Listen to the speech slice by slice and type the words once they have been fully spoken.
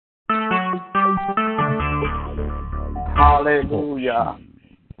Hallelujah.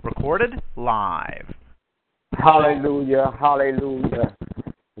 Recorded live. Hallelujah. Hallelujah.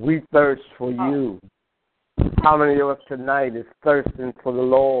 We thirst for you. How many of us tonight is thirsting for the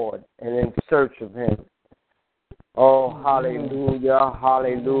Lord and in search of him? Oh, hallelujah,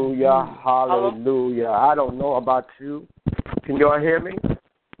 hallelujah, hallelujah. I don't know about you. Can you all hear me?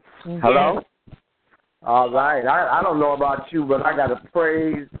 Hello? All right. I don't know about you, but I got a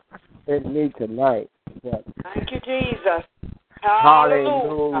praise in me tonight. Thank you, Jesus.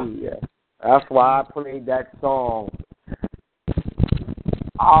 Hallelujah. That's why I played that song.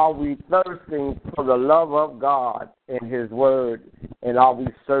 Are we thirsting for the love of God and his word, and are we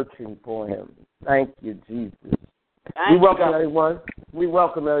searching for him? Thank you, Jesus. We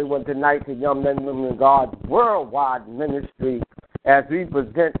welcome everyone tonight to Youngmen, Women, and God's worldwide ministry as we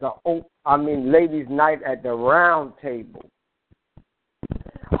present Ladies' Night at the Round Table,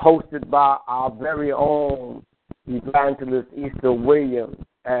 hosted by our very own Evangelist Easter Williams,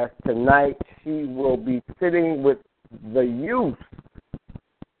 as tonight she will be sitting with the youth.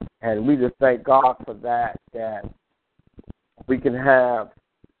 And we just thank God for that we can have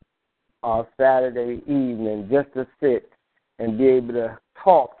our Saturday evening just to sit and be able to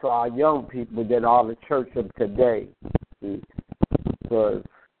talk to our young people that are the church of today. Because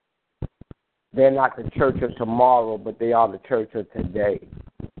they're not the church of tomorrow, but they are the church of today.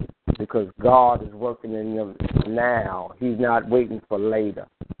 Because God is working in them now. He's not waiting for later.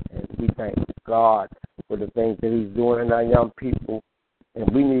 And we thank God for the things that he's doing in our young people. And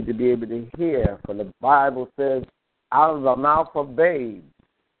we need to be able to hear, for the Bible says, out of the mouth of babes.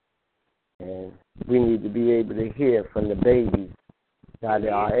 And we need to be able to hear from the babies that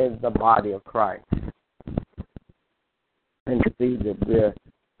are in the body of Christ. And to see that we're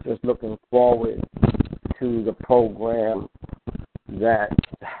just looking forward to the program that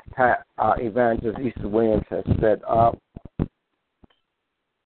Evangelist Easter Williams has set up.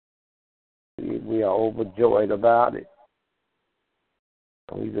 We are overjoyed about it.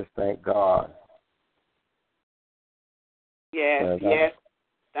 We just thank God. Yes.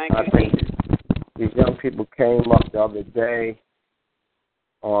 Thank I you, think Jesus. these young people came up the other day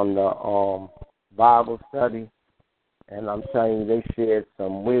on the Bible study, and I'm telling you, they shared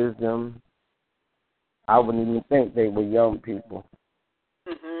some wisdom. I wouldn't even think they were young people.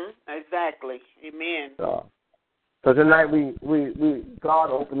 Exactly. Amen. So tonight God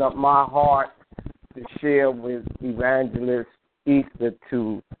opened up my heart to share with Evangelist Easter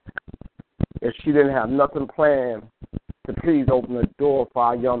if she didn't have nothing planned, to please open the door for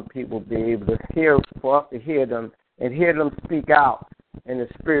our young people to be able to for us to hear them and hear them speak out in the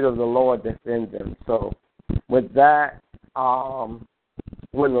Spirit of the Lord that's in them. So with that,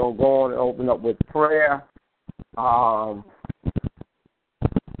 we're going to go on and open up with prayer.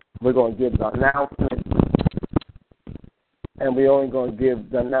 We're going to give the announcements, and we're only going to give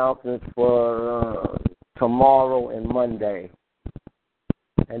the announcements for tomorrow and Monday.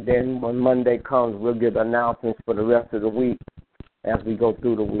 And then when Monday comes, we'll give announcements for the rest of the week as we go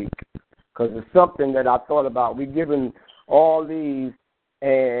through the week. Because it's something that I thought about. We're giving all these,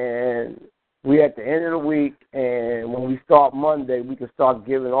 and we're at the end of the week, and when we start Monday, we can start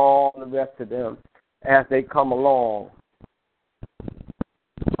giving all the rest of them as they come along.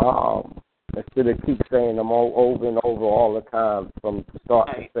 Instead of keep saying them over and over all the time from start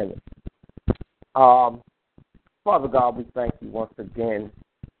to finish. Father God, we thank you once again.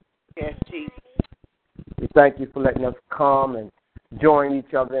 Yes, Jesus. We thank you for letting us come and join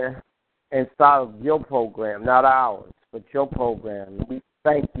each other inside of your program, not ours, but your program. We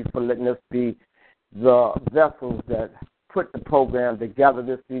thank you for letting us be the vessels that put the program together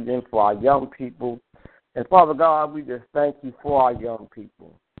this evening for our young people. And Father God, we just thank you for our young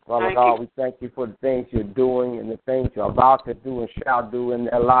people. Father God, we thank you for the things you're doing and the things you're about to do and shall do in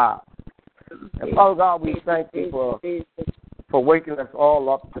their lives. And Father God, we thank you for waking us all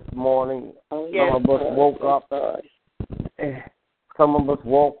up this morning. Some of us woke up. Some of us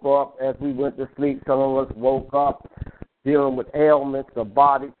woke up as we went to sleep. Some of us woke up dealing with ailments or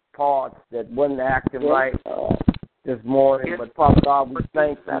body parts that wasn't acting right this morning. But Father God, we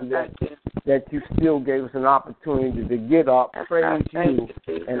thank you that you still gave us an opportunity to get up, praise you,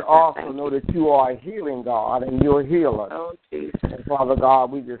 and also know that you are a healing God and you're a healer. And Father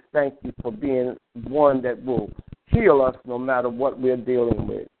God, we just thank you for being one that will heal us no matter what we're dealing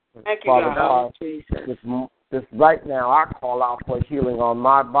with. Father God, just right now, I call out for healing on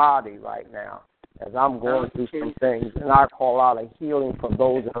my body right now as I'm going through some things. And I call out a healing for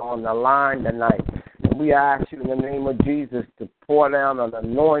those that are on the line tonight. And we ask you in the name of Jesus to pour down an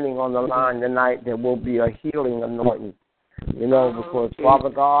anointing on the line tonight. There will be a healing anointing. You know, because, Father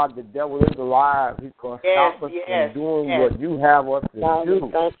God, the devil is alive. He's going to stop us from doing what you have us to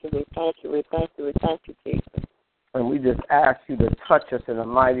do. We thank you, Jesus. And we just ask you to touch us in a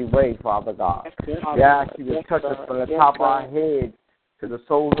mighty way, Father God. We ask you to touch us from the top of our head to the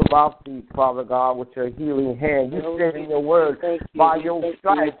soles of our feet, Father God, with your healing hand. You said in your word, by your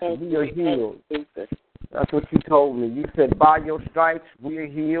stripes we are healed. That's what you told me. You said, by your stripes we are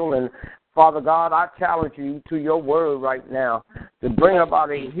healed. And Father God, I challenge you to your word right now to bring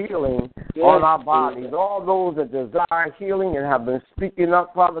about a healing on our bodies. All those that desire healing and have been speaking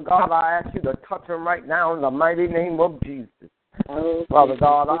up, Father God, I ask you to touch them right now in the mighty name of Jesus. Father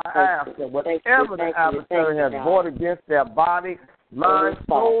God, I ask that whatever the adversary has brought against their body, mind,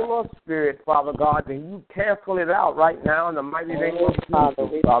 soul, or spirit, Father God, that you cancel it out right now in the mighty name of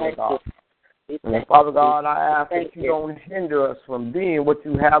Jesus, Father God. And Father God, I ask that you don't hinder us from being what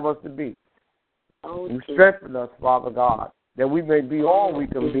you have us to be. You strengthen us, Father God, that we may be all we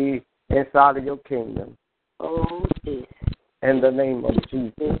can be inside of your kingdom. In the name of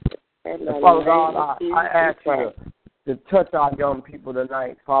Jesus. And Father God, I ask you to touch our young people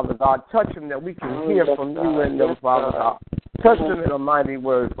tonight, Father God. Touch them that we can hear from you and them, Father God. Touch them in a mighty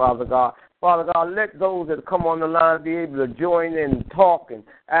word, Father God. Father God, let those that come on the line be able to join in and talk and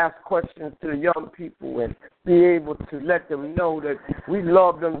ask questions to the young people and be able to let them know that we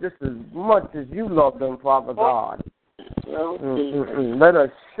love them just as much as you love them, Father God. Let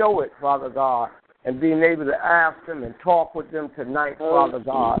us show it, Father God, and being able to ask them and talk with them tonight, Father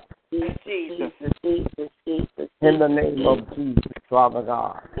God. In the name of Jesus, Father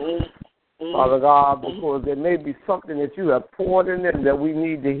God. Father God, because there may be something that you have poured in them that we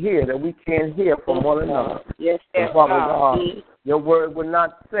need to hear, that we can't hear from one another. And Father God, your word would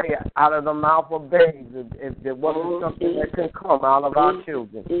not say out of the mouth of babes if there wasn't something that can come out of our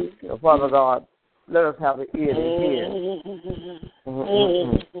children. So Father God, let us have an ear to hear.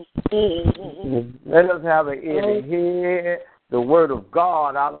 Let us have an ear to hear the word of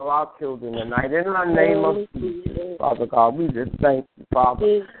God out of our children tonight. In the name of Jesus, Father God, we just thank you,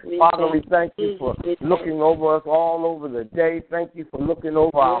 Father. Father, we thank you for looking over us all over the day. Thank you for looking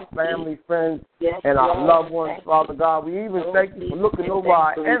over our family, friends, and our loved ones, Father God. We even thank you for looking over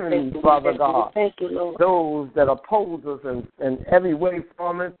our enemies, Father God. Those that oppose us in every way,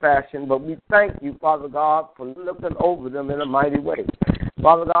 form, and fashion. But we thank you, Father God, for looking over them in a mighty way.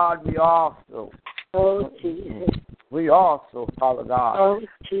 Father God, we also, Father God,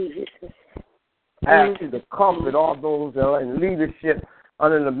 ask you to comfort all those that are in leadership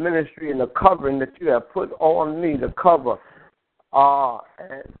under the ministry and the covering that you have put on me to cover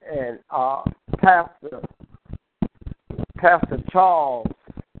Pastor Charles,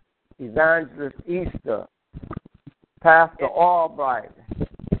 Evangelist Easter, Pastor Albright,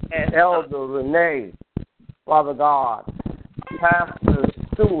 Elder Renee, Father God, Pastor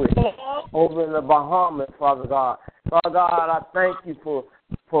Stewart over in the Bahamas, Father God. Father God, I thank you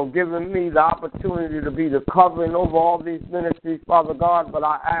for giving me the opportunity to be the covering over all these ministries, Father God, but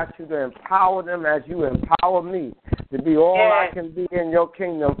I ask you to empower them as you empower me to be all I can be in your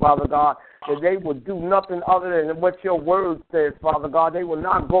kingdom, Father God, that they will do nothing other than what your word says, Father God. They will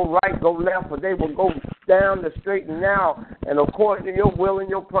not go right, go left, but they will go down the straight and narrow, and according to your will and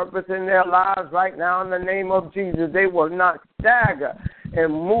your purpose in their lives right now, in the name of Jesus, they will not stagger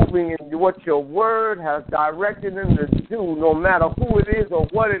and moving into what your word has directed them to do, no matter who it is or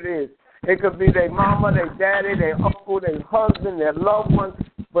what it is. It could be their mama, their daddy, their uncle, their husband, their loved ones,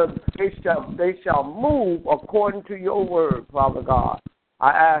 but they shall move according to your word, Father God. I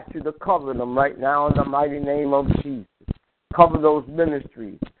ask you to cover them right now in the mighty name of Jesus. Cover those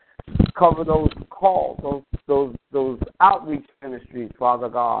ministries. Cover those calls, those outreach ministries, Father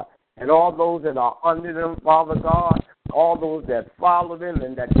God, and all those that are under them, Father God, all those that follow them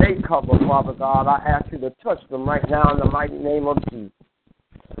and that they cover, Father God. I ask you to touch them right now in the mighty name of Jesus.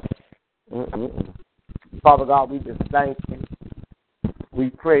 Father God, we just thank you. We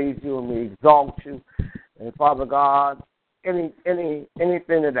praise you and we exalt you. And Father God, anything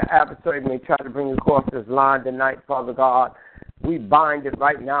that the adversary may try to bring across this line tonight, Father God, we bind it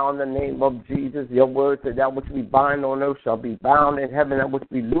right now in the name of Jesus. Your word said that which we bind on earth shall be bound in heaven, that which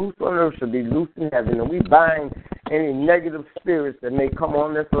we loose on earth shall be loosed in heaven. And we bind any negative spirits that may come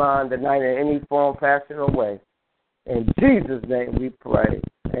on this line tonight in any form, fashion, or way. In Jesus' name we pray.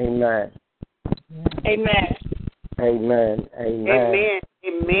 Amen. Amen. Amen. Amen.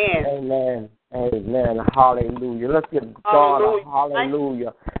 Amen. Amen. Amen. Hallelujah. Let's give God a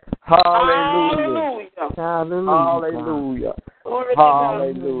hallelujah. Hallelujah. Hallelujah.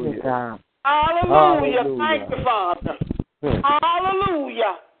 Hallelujah. Hallelujah. Thank you, Father.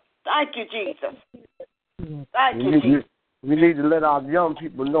 Hallelujah. Thank you, Jesus. Thank you, Jesus. We need to let our young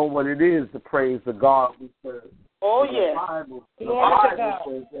people know what it is to praise the God we serve. Oh, The yes. Bible says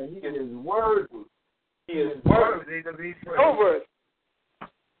that He is worthy. He is worthy to be praised. So worthy.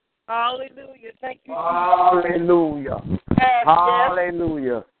 Hallelujah. Thank you. Hallelujah. Yes,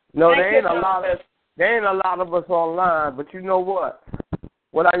 Hallelujah. No, Thank there you, ain't a lot of us online, but you know what?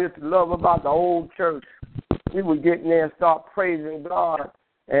 What I used to love about the old church, we would get in there and start praising God,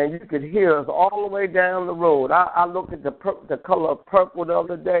 and you could hear us all the way down the road. I looked at the color of purple the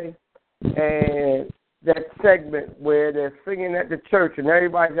other day, and that segment where they're singing at the church and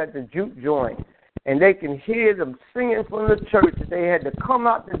everybody's at the juke joint, and they can hear them singing from the church. They had to come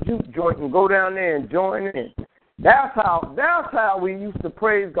out the juke joint and go down there and join in. That's how we used to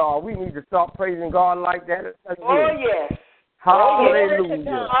praise God. We need to start praising God like that again. Oh, yes.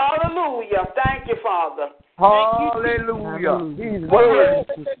 Hallelujah. Hallelujah. Thank you, Father. Hallelujah. He's worthy.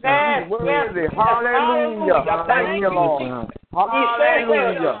 He's worthy. Hallelujah. Thank you, Lord.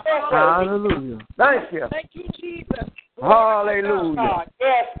 Hallelujah. Hallelujah. Thank you. Thank you, Jesus. Hallelujah.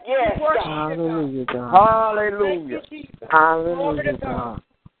 Yes, yes, God. Hallelujah, God. Hallelujah. Hallelujah, God.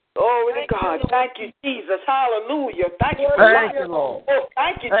 Glory to God. Thank you, Jesus. Hallelujah. Thank you for Thank life. you, Lord. Oh,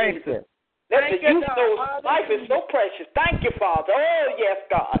 thank you, Thank Jesus. you. Let the youth know life is so precious. Thank you, Father. Oh, yes,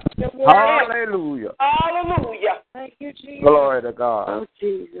 God. Hallelujah. Hallelujah. Thank you, Jesus. Glory to God. Oh,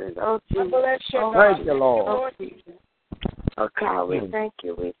 Jesus. Oh, Jesus. Bless you, Thank you, Lord. Oh, Jesus. Oh, God, we thank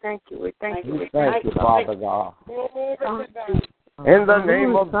you. We thank you. We thank you. We thank you, Father God. Glory to God. In the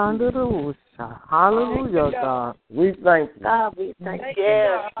name of Jesus. Hallelujah, God. We thank you. God, we thank you.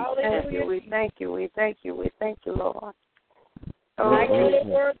 Yes. Thank you. We thank you. We thank you. We thank you, Lord. Oh, thank you,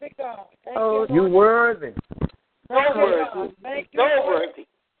 worthy God. Thank oh, you worthy. So worthy. Thank you, So worthy.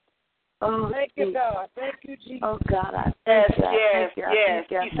 Oh, thank you, God. Thank you, Jesus. Oh, God, I thank you. Yes, I thank you. I yes.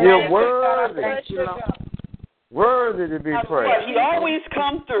 thank you. You're worthy. Bless you, God. Worthy to be praised. He always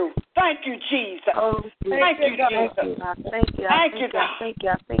come through. Thank you, Jesus. Oh, Thank you, Thank Jesus. you. I thank you. Thank you, God. Thank you.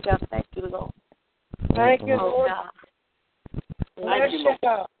 I thank you. I thank you, Lord. Thank you, Oh, Lord. God. Bless you,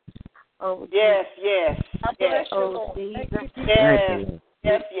 God. Oh, Yes, yes. I bless you, Oh, Lord. Jesus. Thank you, Jesus. Yes,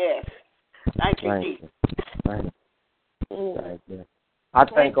 yes, yes. Thank you, Thank Jesus. you. Thank you. I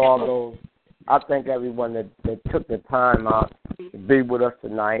thank all those. I thank everyone that took the time out to be with us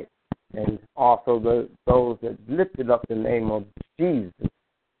tonight, and also those that lifted up the name of Jesus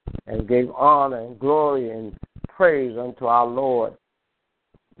and gave honor and glory and praise unto our Lord.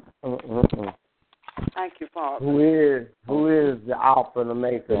 Thank you, Father. Who is the Alpha and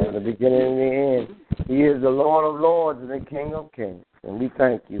Omega, the beginning and the end. He is the Lord of lords and the King of kings. And we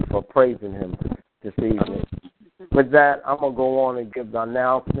thank you for praising him this evening. With that, I'm going to go on and give the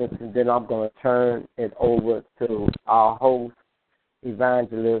announcements, and then I'm going to turn it over to our host,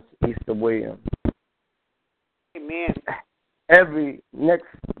 Evangelist Easter Williams. Amen. Every next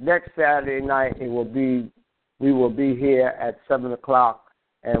Saturday night, we will be here at 7:00,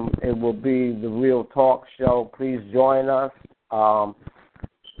 and it will be the Real Talk Show. Please join us. I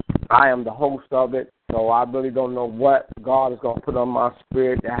am the host of it, so I really don't know what God is going to put on my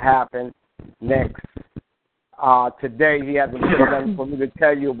spirit to happen next. Today, he hasn't put nothing for me to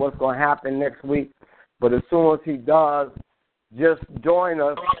tell you what's going to happen next week, but as soon as he does, just join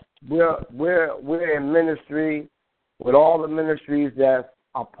us. We're in ministry with all the ministries that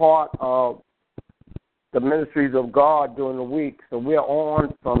are part of the ministries of God during the week. So we're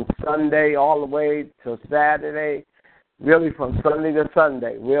on from Sunday all the way to Saturday, really from Sunday to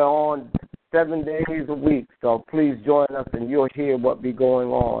Sunday. We're on 7 days a week. So please join us, and you'll hear what be going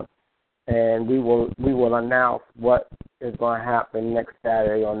on. And we will announce what is going to happen next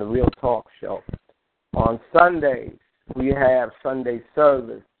Saturday on the Real Talk Show. On Sundays, we have Sunday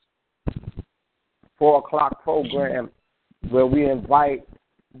service, 4:00 program, where we invite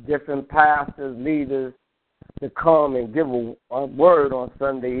different pastors, leaders to come and give a word on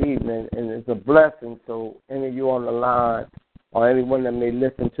Sunday evening, and it's a blessing. So any of you on the line or anyone that may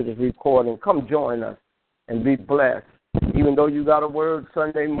listen to this recording, come join us and be blessed. Even though you got a word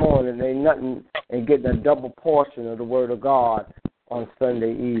Sunday morning, ain't nothing and getting a double portion of the Word of God on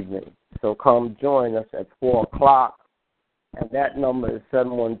Sunday evening. So come join us at 4:00, and that number is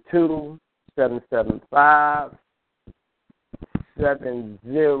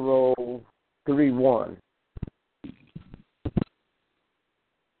 712-775-7031.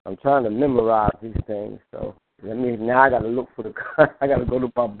 I'm trying to memorize these things, so now I got to look for I got to go to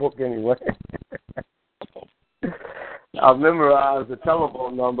my book anyway. I've memorized the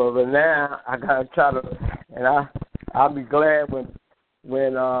telephone number, but now I got to try to, and I'll be glad when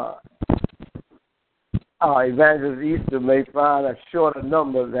Evangelist Easter may find a shorter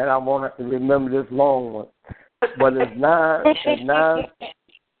number that I won't have to remember this long one. But it's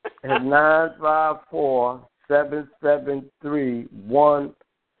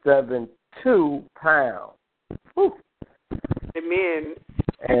 9573172 pounds. Amen.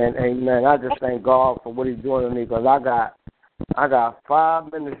 And amen. I just thank God for what He's doing to me, because I got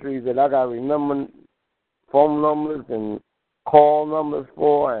 5 ministries that I got to remember phone numbers and call numbers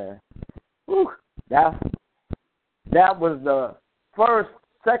for, and that was the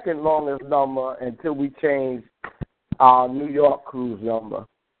second longest number until we changed our New York cruise number.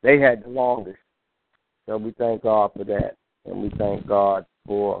 They had the longest. So we thank God for that, and we thank God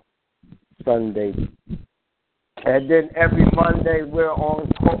for Sunday. And then every Monday we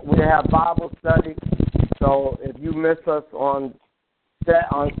have Bible study. So if you miss us on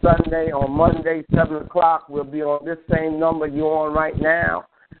Sunday, on Monday, 7 o'clock, we'll be on this same number you're on right now.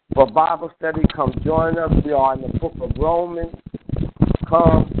 For Bible study, come join us. We are in the book of Romans.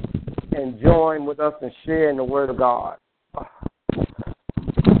 Come and join with us and share in the Word of God.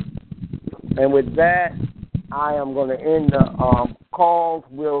 And with that, I am going to end the calls.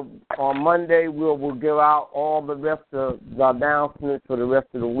 On Monday, we'll give out all the rest of the announcements for the rest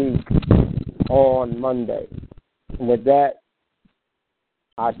of the week on Monday. And with that,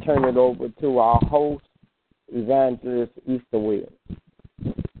 I turn it over to our host, Evangelist Easter Williams.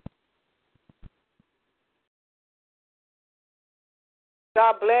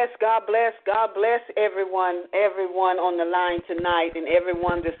 God bless everyone on the line tonight, and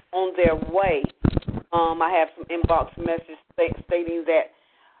everyone that's on their way. I have some inbox messages stating that,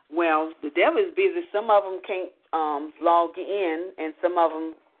 well, the devil is busy. Some of them can't log in, and some of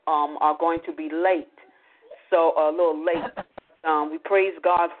them are going to be late, so a little late. We praise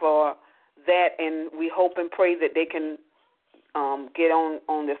God for that, and we hope and pray that they can get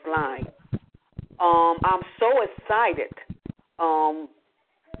on this line. I'm so excited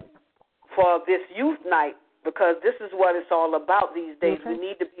for this youth night, because this is what it's all about these days. We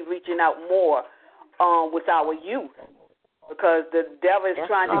need to be reaching out more with our youth, because the devil is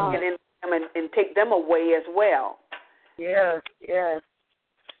trying to get in them and take them away as well. Yes.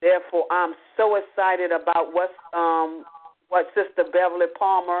 Therefore, I'm so excited about what Sister Beverly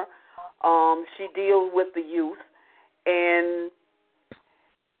Palmer, she deals with the youth, and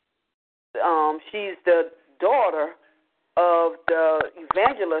she's the daughter of the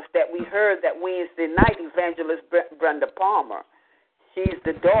evangelist that we heard that Wednesday night, Evangelist Brenda Palmer. She's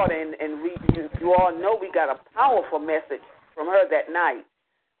the daughter, and you all know we got a powerful message from her that night.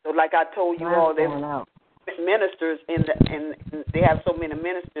 So like I told you all, there's ministers and they have so many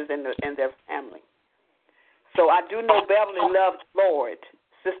ministers in their family. So I do know Beverly loves the Lord.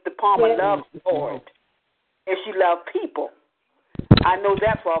 Sister Palmer loves the Lord, and she loves people. I know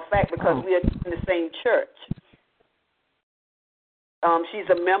that for a fact because we are in the same church. She's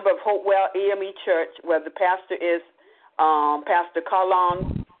a member of Hopewell AME Church, where the pastor is Pastor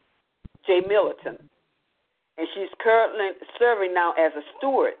Carlon J. Milliton. And she's currently serving now as a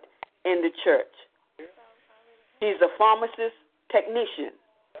steward in the church. She's a pharmacist technician.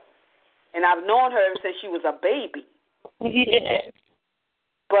 And I've known her ever since she was a baby. Yes.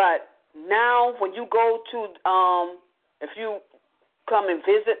 But now when you go to, if you come and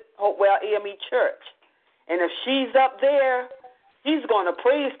visit Hopewell AME Church, and if she's up there, she's going to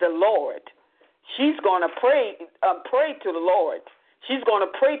praise the Lord. She's going to pray to the Lord. She's going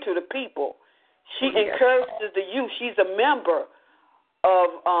to pray to the people. She encourages the youth. She's a member of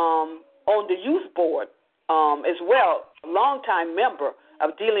on the youth board as well, a longtime member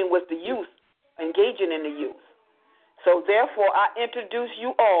of dealing with the youth, engaging in the youth. So therefore, I introduce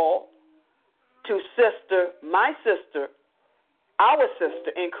you all to my sister, our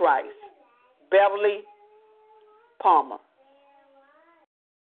sister in Christ, Beverly Palmer.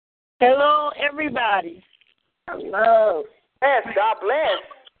 Hello, everybody. Hello. Yes, God bless.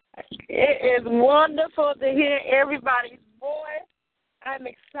 It is wonderful to hear everybody's voice. I'm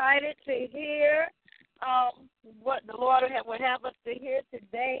excited to hear what the Lord would have us to hear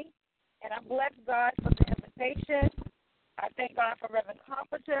today. And I bless God for the invitation. I thank God for Reverend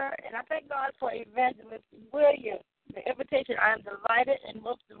Comforter. And I thank God for Evangelist Williams. The invitation, I am delighted. And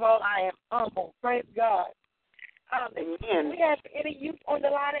most of all, I am humble. Praise God. Do we have any youth on the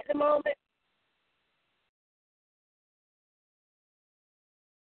line at the moment?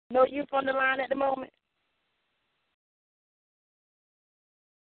 No youth on the line at the moment?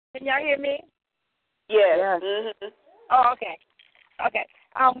 Can y'all hear me? Yes. Mm-hmm. Oh, okay. Okay.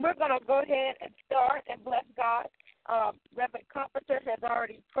 We're going to go ahead and start and bless God. Reverend Comforter has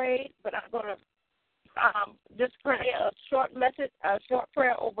already prayed, but I'm going to just pray a short message, a short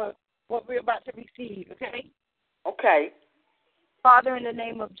prayer over what we're about to receive, okay? Okay. Father, in the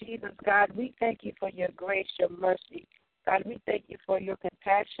name of Jesus, God, we thank you for your grace, your mercy. God, we thank you for your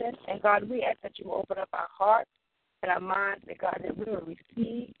compassion. And, God, we ask that you open up our hearts and our minds, and, God, that we will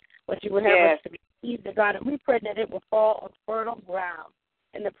receive what you would have us to receive. And, God, and we pray that it will fall on fertile ground.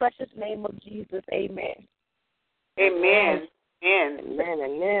 In the precious name of Jesus, amen. Amen. Amen. Amen.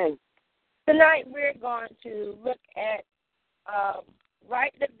 Amen. Tonight we're going to look at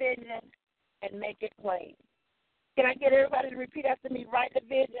write the vision and make it plain. Can I get everybody to repeat after me? Write the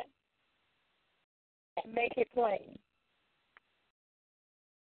vision and make it plain.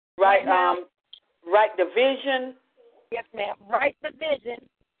 Write the vision. Yes, ma'am. Write the vision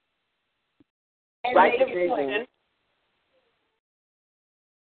and Write make the it plain. vision.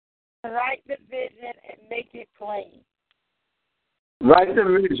 Write the vision and make it plain. Write the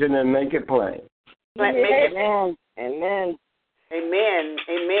vision and make it plain. Amen. Amen. Amen.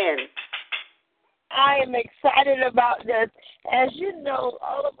 Amen. I am excited about this. As you know,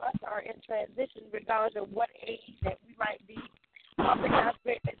 all of us are in transition regardless of what age that we might be. Because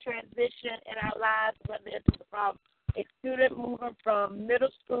we're in transition in our lives, whether it's from a student moving from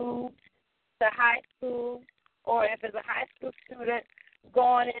middle school to high school, or if it's a high school student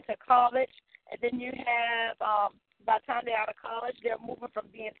going into college, and then you have, by the time they're out of college, they're moving from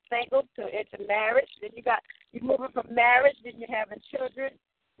being single into marriage. Then you're moving from marriage, then you're having children,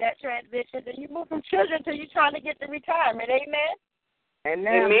 that transition. Then you move from children till you're trying to get to retirement. Amen?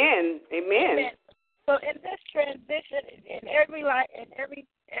 Amen. Amen. Amen. Amen. So in this transition, in every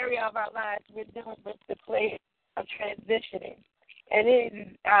area of our lives, we're dealing with the place of transitioning.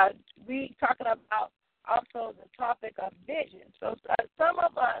 And we talking about also the topic of vision. So some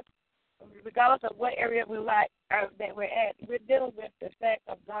of us, regardless of what area that we're at, we're dealing with the fact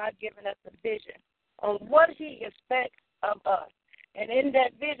of God giving us a vision on what he expects of us. And in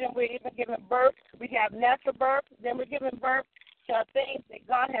that vision, we're even giving birth. We have natural birth, then we're giving birth to things that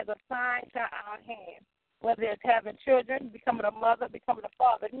God has assigned to our hands, whether it's having children, becoming a mother, becoming a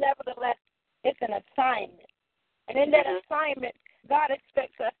father. Nevertheless, it's an assignment. And in that assignment, God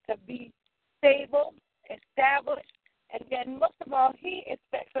expects us to be stable, established, and then most of all, he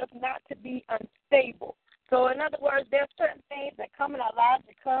expects us not to be unstable. So in other words, there are certain things that come in our lives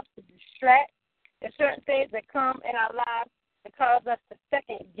that come to distract. There's certain things that come in our lives that cause us to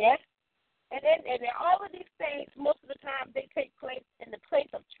second guess. And then all of these things, most of the time, they take place in the place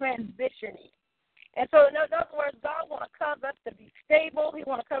of transitioning. And so, in other words, God wants to cause us to be stable. He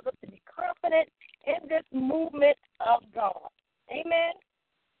wants to cause us to be confident in this movement of God. Amen?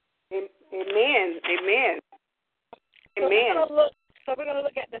 Amen. Amen. So Amen. we're going to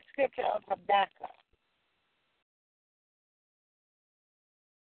look at the scripture of Habakkuk.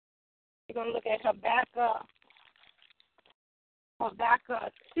 We're going to look at Habakkuk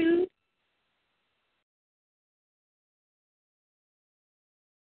 2.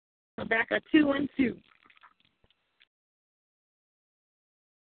 Habakkuk 2 and 2.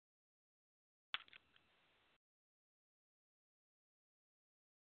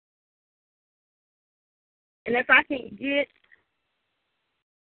 And if I can get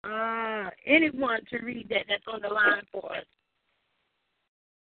anyone to read that's on the line for us.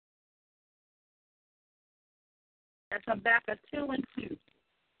 That's Habakkuk 2 and 2.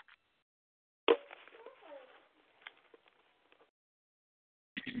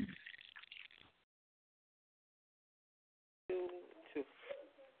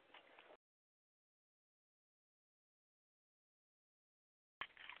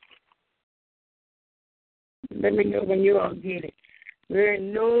 Let me know when you all get it. We're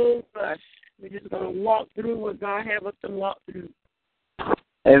in no rush. We're just going to walk through what God has us to walk through.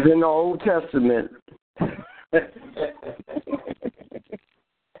 As in the Old Testament.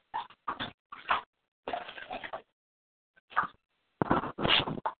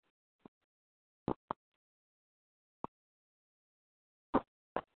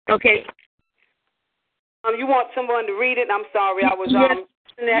 Okay. You want someone to read it? I'm sorry. I was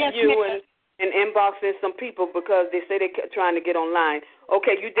at you and inboxing some people because they say they're trying to get online.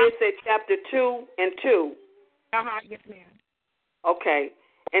 Okay, you did say chapter 2 and 2. Yes, ma'am. Okay.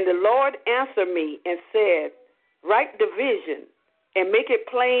 And the Lord answered me and said, write the vision and make it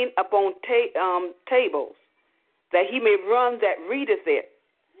plain upon tables, that he may run that readeth it.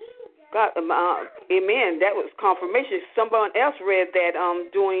 God, amen. That was confirmation. Someone else read that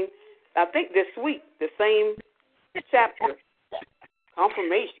during, I think, this week, the same chapter.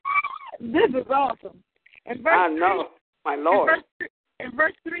 Confirmation. This is awesome. And verse I know, my Lord. And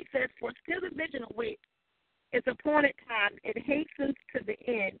verse 3 says, for still the vision awaits its appointed time. It hastens to the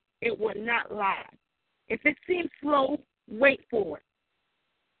end. It will not lie. If it seems slow, wait for it.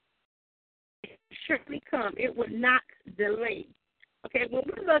 It will surely come. It will not delay. Okay, when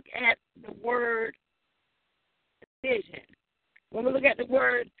we look at the word vision, when we look at the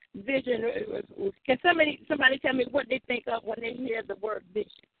word vision, can somebody tell me what they think of when they hear the word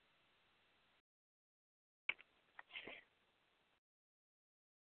vision?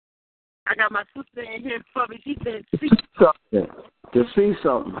 I got my sister in here for me. She said, see something. To see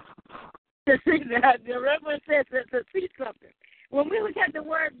something. To see that. The Reverend says to see something. When we look at the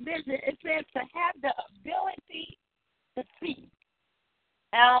word vision, it says to have the ability to see.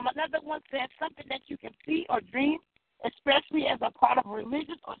 Another one says something that you can see or dream, especially as a part of a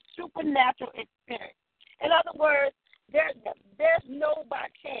religious or supernatural experience. In other words, there's no by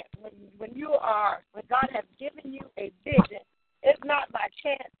chance when God has given you a vision. It's not by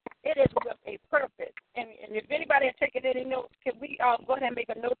chance. It is with a purpose. And if anybody has taken any notes, can we go ahead and make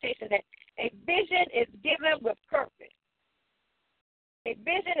a notation that a vision is given with purpose. A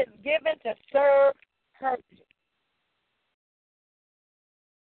vision is given to serve purpose.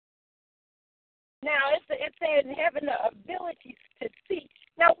 Now, it's saying having the ability to see.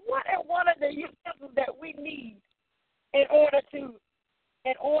 Now, what are one of the utensils that we need in order to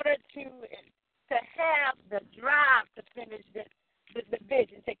have the drive to finish the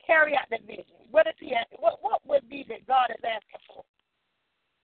vision, to carry out the vision? What would be that God is asking for?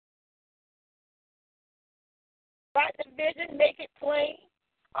 Write the vision, make it plain.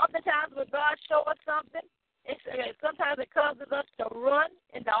 Oftentimes when God shows us something, sometimes it causes us to run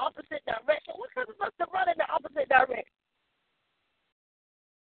in the opposite direction. What causes us to run in the opposite direction?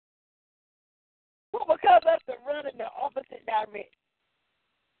 What would cause us to run in the opposite direction?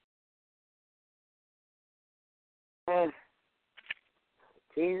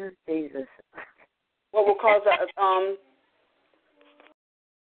 Jesus. What will cause us?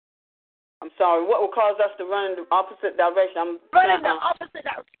 I'm sorry. What will cause us to run in the opposite direction? Run in the opposite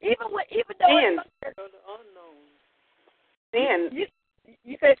direction. Even though sin.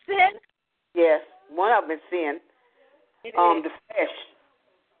 You said sin? Yes, one of them is sin. The flesh.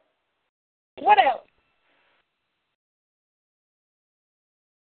 What else?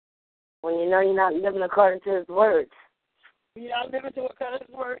 When you know you're not living according to His words. You're not living according to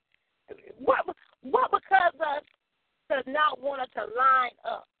His word. What would cause us to not want us to line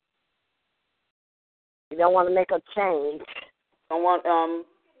up? You don't want to make a change.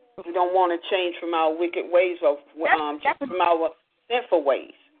 We don't want to change from our wicked ways or from our sinful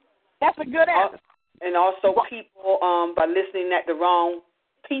ways. That's a good answer. And also people by listening at the wrong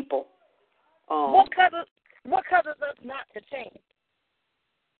people. What causes us not to change?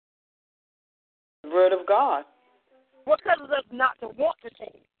 The Word of God. What causes us not to want to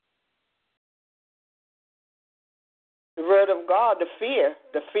change? The Word of God, the fear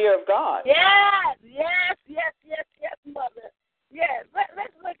of God. Yes, Mother. Yes,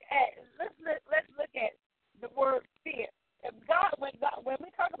 let's look at the word fear. When we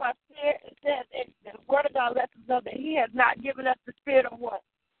talk about fear, it says the Word of God lets us know that He has not given us the spirit of what?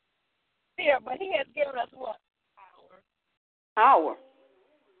 Fear, but He has given us what? Power.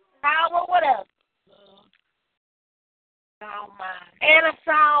 What else? Sound mind. And a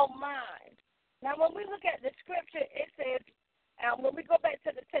sound mind. Now, when we look at the scripture, it says, when we go back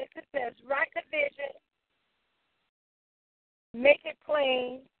to the text, it says, write the vision, make it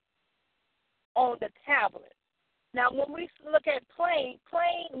plain on the tablet. Now, when we look at plain,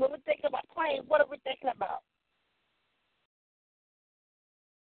 when we think about plain, what are we thinking about?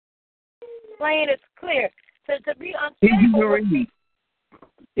 Plain is clear. So to be unstable.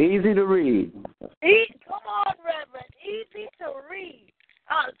 Easy to read. Come on, Reverend. Easy to read.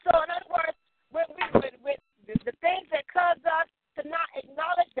 So, in other words, with the things that cause us to not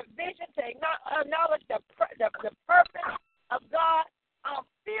acknowledge the vision, to acknowledge the purpose of God,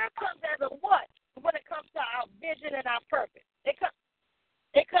 fear comes as a what when it comes to our vision and our purpose? It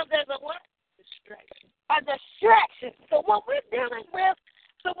comes as a what? Distraction. A distraction. So when we're dealing with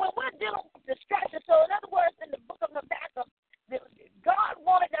distraction, so in other words, in the book of Habakkuk, God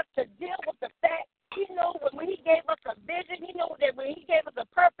wanted us to deal with the fact He knew when He gave us a vision, He knew that when He gave us a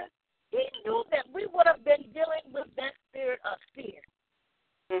purpose, He knew that we would have been dealing with that spirit of fear.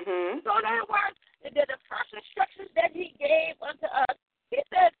 Mm-hmm. So in other words, the first instructions that He gave unto us, He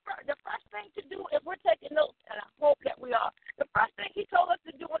said the first thing to do, if we're taking notes, and I hope that we are, the first thing He told us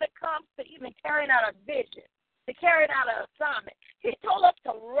to do when it comes to even carrying out a vision, to carrying out an assignment, He told us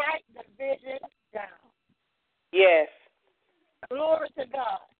to write the vision down. Yes. Glory to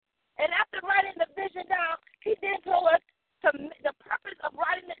God. And after writing the vision down, He then told us the purpose of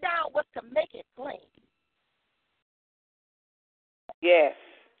writing it down was to make it plain. Yes.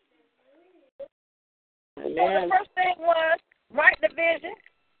 So the first thing was write the vision.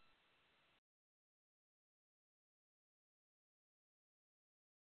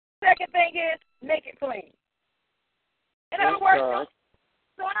 Second thing is make it plain. In other words,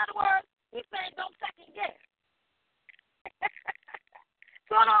 he's saying don't second guess.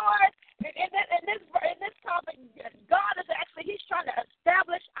 So in other words, in this topic, God is actually, he's trying to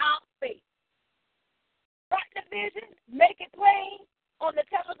establish our faith. Write the vision, make it plain on the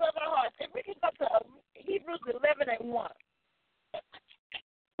tablets of our hearts. If we can go to Hebrews 11:1.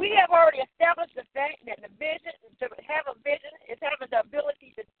 We have already established the fact that the vision, to have a vision, is having the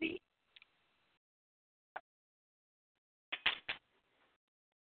ability to see.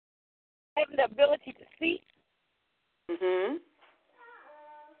 Having the ability to see. Mm-hmm.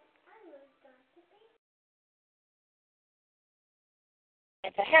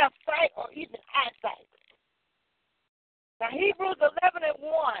 And to have sight or even eyesight. Now, Hebrews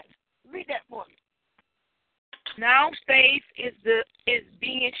 11:1. Read that for me. Now faith is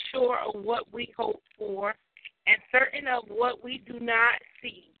being sure of what we hope for and certain of what we do not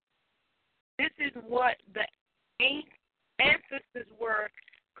see. This is what the ancestors were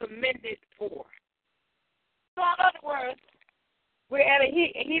commended for. So in other words, we're at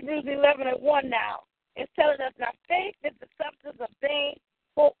Hebrews 11:1 now. It's telling us that faith is the substance of things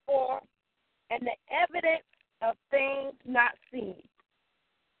hoped for and the evidence of things not seen.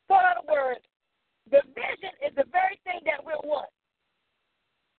 So in other words, the vision is the very thing that we're what?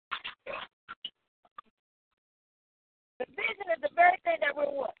 The vision is the very thing that we're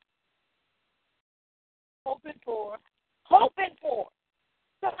what? Hoping for. Hoping for.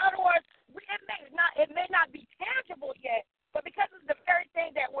 So in other words, it may not be tangible yet, but because it's the very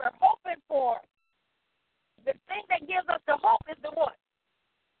thing that we're hoping for, the thing that gives us the hope is the what?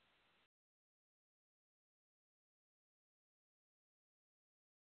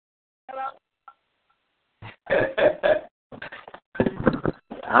 Hello?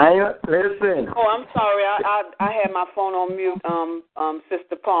 Listen. Oh, I'm sorry. I had my phone on mute,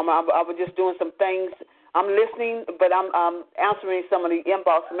 Sister Palmer. I was just doing some things. I'm listening, but I'm answering some of the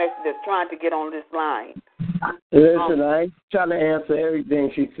inbox messages trying to get on this line. Listen, I ain't trying to answer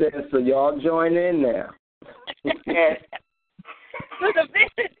everything she says, so y'all join in now. Yes. So the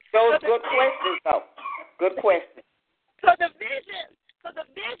vision. Those good questions, though. Good questions. So the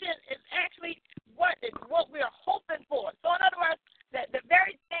vision is actually what we're hoping for. So in other words, the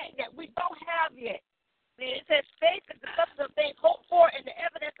very thing that we don't have yet. It says faith is the substance of things hoped for and the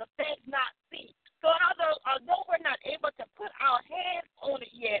evidence of things not seen. So although we're not able to put our hands on it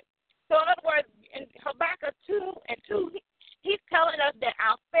yet, so in other words, in Habakkuk 2:2, he's telling us that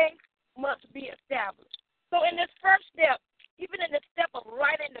our faith must be established. So in this first step, even in the step of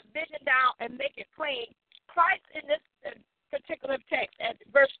writing the vision down and make it plain, Christ in this particular text at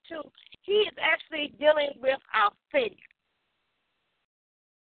verse 2, he is actually dealing with our faith.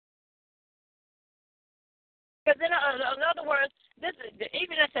 Because in other words, this is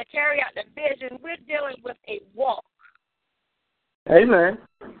even as to carry out the vision, we're dealing with a walk. Amen.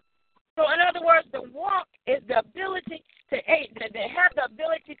 So in other words, the walk is the ability to have the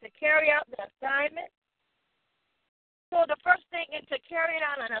ability to carry out the assignment. So the first thing into carrying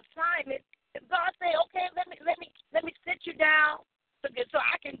out an assignment is God say, okay, let me sit you down so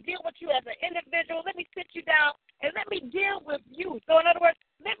I can deal with you as an individual. Let me sit you down and let me deal with you. So in other words,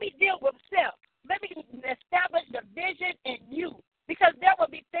 let me deal with self. Let me establish the vision in you, because there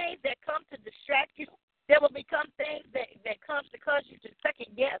will be things that come to distract you. There will become things that comes to cause you to second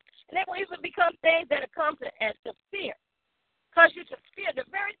guess, and there will even become things that come to fear, cause you to fear the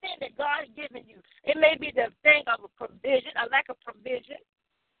very thing that God has given you. It may be the thing of a provision, a lack of provision,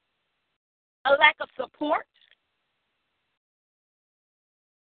 a lack of support,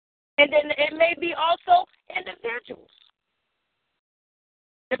 and then it may be also individuals.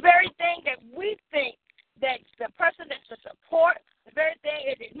 The very thing that we think that the person that should support, the very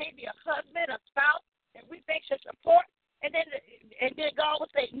thing it may be a husband, a spouse that we think should support, and then God will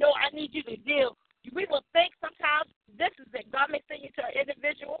say, no, I need you to deal. We will think sometimes this is that God may send you to an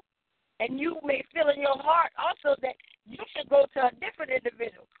individual, and you may feel in your heart also that you should go to a different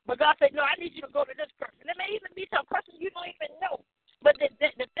individual. But God said, no, I need you to go to this person. It may even be some person you don't even know. But the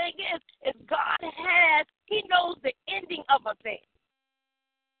thing is God he knows the ending of a thing.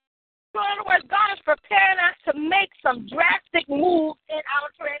 So in other words, God is preparing us to make some drastic moves in our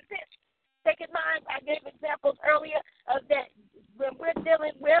transition. Take in mind, I gave examples earlier of that when we're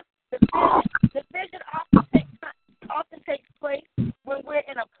dealing with the vision often takes place when we're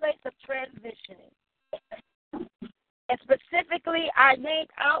in a place of transitioning. And specifically, I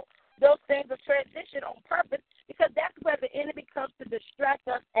named out those things of transition on purpose because that's where the enemy comes to distract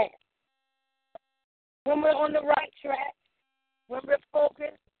us at. When we're on the right track, when we're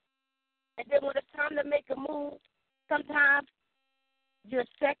focused, and then when it's time to make a move, sometimes your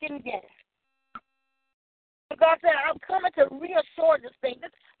second guess. So God said, I'm coming to reassure this thing.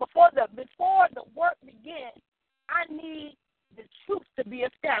 Before the work begins, I need the truth to be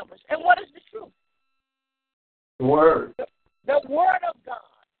established. And what is the truth? The Word. The Word of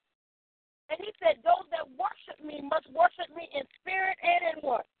God. And he said, those that worship me must worship me in spirit and in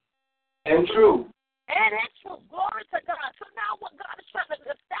what? And truth. And in truth. Glory to God. So now what God is trying to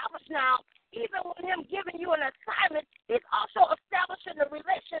establish now, even with him giving you an assignment, he's also establishing the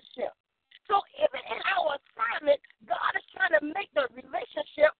relationship. So even in our assignment, God is trying to make the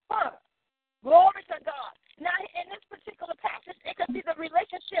relationship firm. Glory to God. Now, in this particular passage, it could be the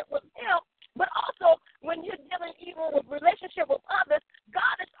relationship with him, but also when you're dealing even with relationship with others,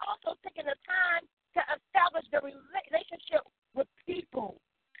 God is also taking the time to establish the relationship with people.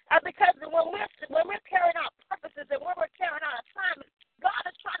 Because when we're carrying out purposes and when we're carrying out assignments, God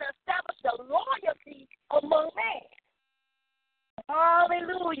is trying to establish the loyalty among man.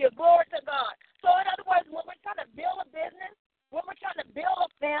 Hallelujah. Glory to God. So in other words, when we're trying to build a business, when we're trying to build a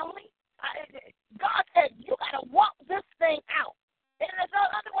family, God said, you got to walk this thing out. And in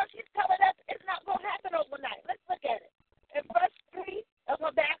other words, he's telling us it's not going to happen overnight. Let's look at it. In verse 3 of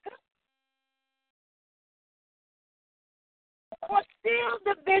Habakkuk, for still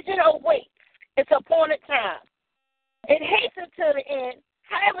the vision awaits its appointed time. It hastens to the end.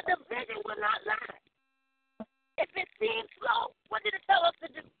 However, the vision will not lie. If it seems slow, what did it tell us to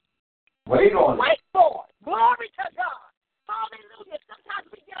do? Wait on it. Wait for it. Glory to God. Hallelujah. Sometimes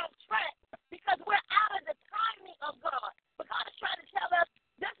we get off track because we're out of the timing of God. But God is trying to tell us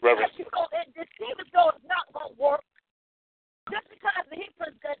just because it seems as though it's not going to work, just because the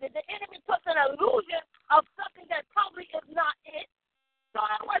enemy puts an illusion of something that probably is not it. So in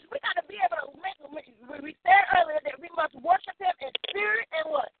other words, we got to be able to we said earlier that we must worship him in spirit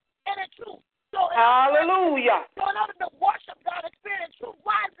and what? And in truth. So hallelujah. So in order to worship God in spirit and truth,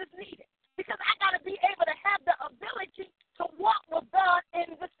 why is this needed? Because I got to be able to have the ability to walk with God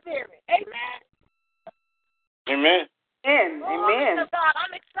in the spirit. Amen? Amen. Amen. God,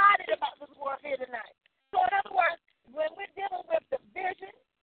 I'm excited about this word here tonight. So in other words, when we're dealing with the vision,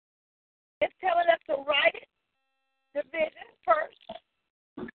 it's telling us to write it, the vision first.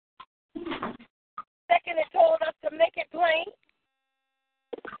 Second, it told us to make it plain.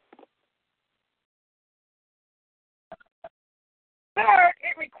 Third,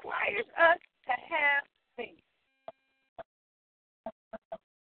 it requires us to have faith.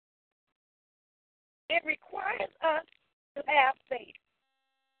 It requires us to have faith.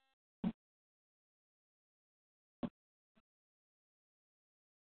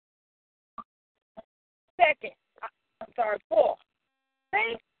 Fourth,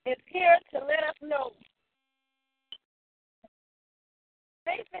 faith is here to let us know.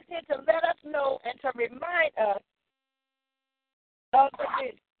 Faith is here to let us know and to remind us of the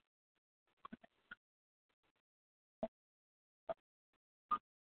vision.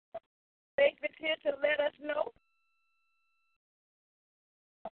 Faith is here to let us know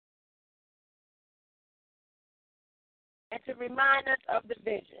and to remind us of the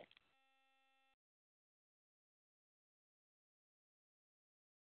vision.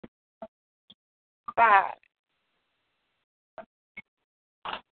 Five,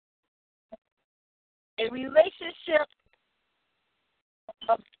 a relationship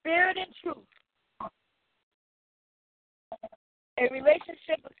of spirit and truth. A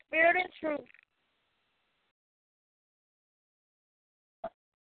relationship of spirit and truth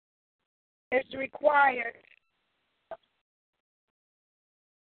is required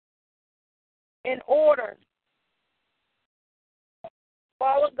in order to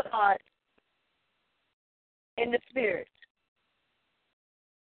follow God in the spirit.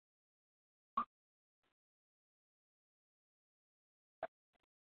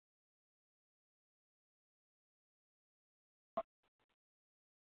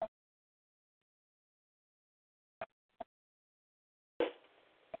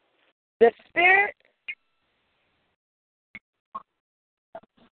 The spirit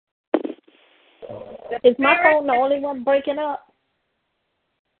is my phone the only one breaking up?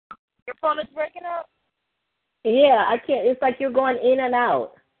 Your phone is breaking up? Yeah, I can't. It's like you're going in and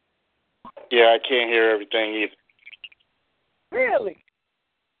out. Yeah, I can't hear everything either. Really?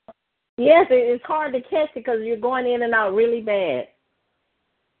 Yes, it's hard to catch it because you're going in and out really bad.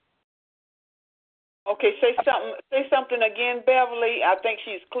 Okay, say something again, Beverly. I think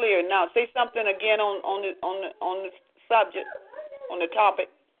she's clear now. Say something again on the subject, on the topic.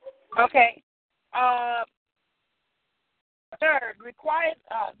 Okay. Third, requires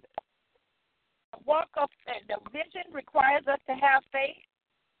work of the vision requires us to have faith.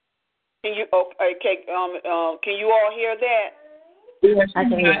 Can you can you all hear that? I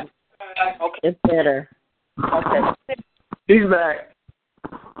can hear you. Okay. It's better. Okay. He's back.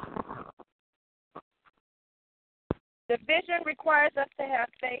 The vision requires us to have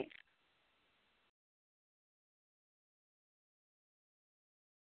faith.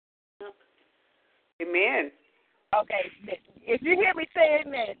 Amen. Okay. If you hear me say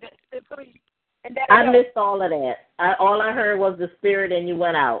amen, please. And that I missed all of that. All I heard was the spirit and you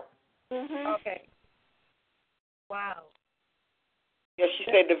went out. Mhm. Okay. Wow. Yeah, she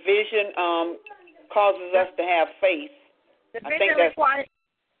said the vision causes us to have faith. The I vision think that's requires.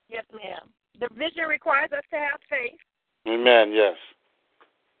 Yes, ma'am. The vision requires us to have faith. Amen, yes.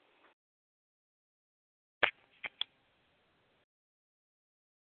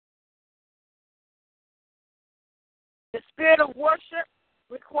 The spirit of worship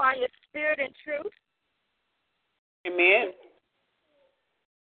requires spirit and truth. amen.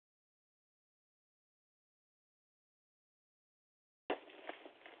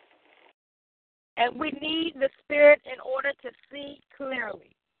 And we need the spirit in order to see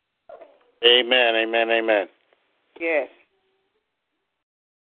clearly. Amen, amen, amen. Yes.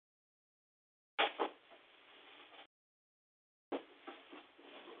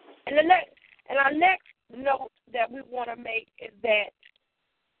 And our next note that we want to make is that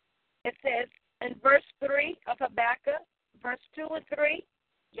it says in verse 3 of Habakkuk, verse 2 and 3,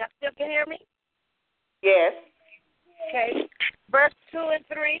 y'all still can hear me? Yes. Okay. Verse 2 and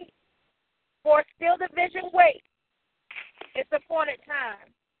 3, for still the vision waits its appointed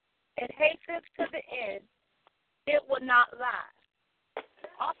time. It hastens to the end. It will not lie.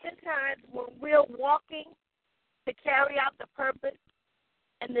 Oftentimes when we're walking to carry out the purpose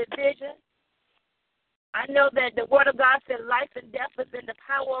and the vision, I know that the Word of God said life and death is in the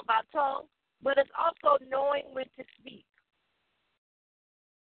power of our tongue, but it's also knowing when to speak.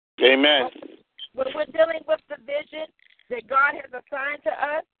 Amen. When we're dealing with the vision that God has assigned to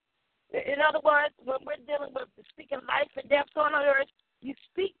us, in other words, when we're dealing with speaking life and death on earth, you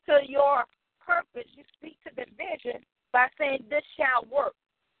speak to your purpose, you speak to the vision by saying, this shall work.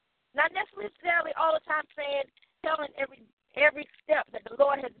 Not necessarily all the time telling every step that the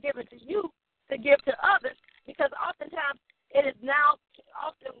Lord has given to you to give to others, because oftentimes it's now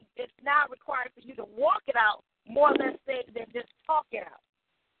required for you to walk it out more or less than just talk it out.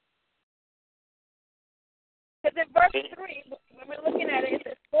 Because in verse 3, when we're looking at it, it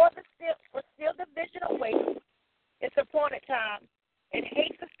says, for still the vision awaits its appointed time, it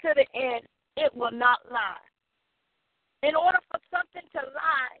hastens to the end, it will not lie. In order for something to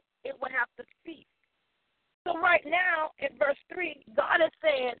lie, it will have to speak. So right now, in verse 3, God is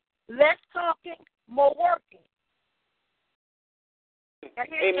saying, less talking, more working.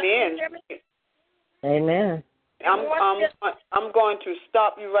 Amen. Amen. I'm going to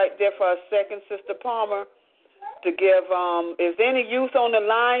stop you right there for a second, Sister Palmer, to give, is any youth on the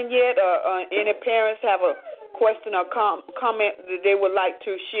line yet, or any parents have a question or comment that they would like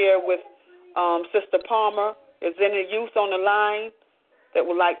to share with Sister Palmer? Is any youth on the line that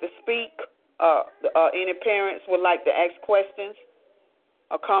would like to speak? Any parents would like to ask questions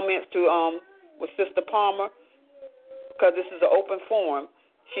or comments to with Sister Palmer? Because this is an open forum.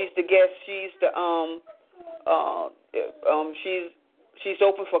 She's the guest. She's the she's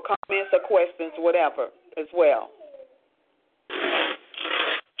open for comments or questions, whatever, as well.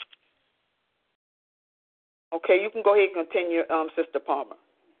 Okay, you can go ahead and continue, Sister Palmer.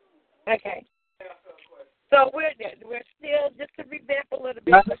 Okay. So we're still, just to revamp a little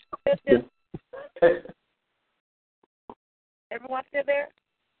bit, everyone still there?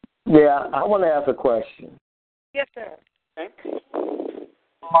 Yeah, I want to ask a question. Yes, sir. Okay.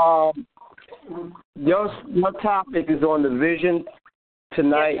 Your topic is on the vision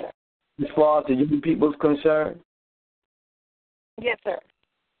tonight, yes, as far as the young people's concerned? Yes, sir.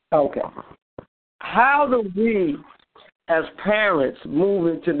 Okay. How do we, as parents, move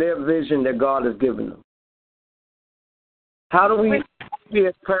into their vision that God has given them? How do we, as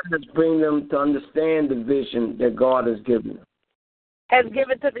parents, bring them to understand the vision that God has given them? Has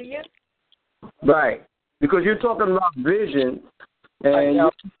given to the youth? Right. Because you're talking about vision, and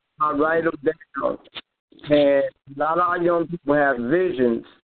you write them down. And a lot of our young people have visions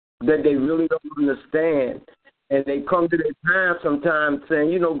that they really don't understand. And they come to their parents sometimes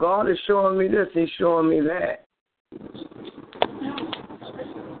saying, God is showing me this, He's showing me that.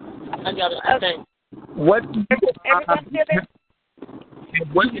 What do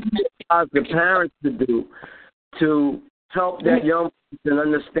you advise the parents to do to help that young person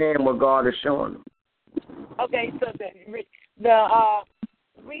understand what God is showing them? Okay, so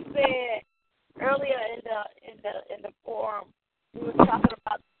we said earlier in the forum, we were talking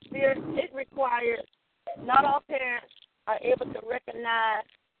about spirit. It requires, not all parents are able to recognize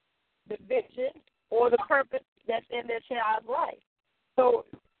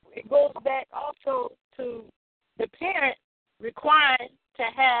goes back also to the parent requiring to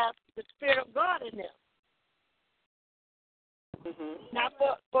have the Spirit of God in them. Mm-hmm. Now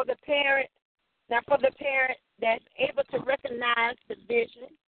for the parent that's able to recognize the vision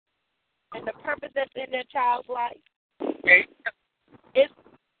and the purpose that's in their child's life,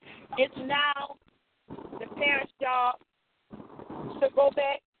 it's now the parent's job to go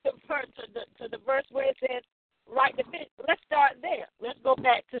back to the verse where it says, write the vision. Let's start there. Let's go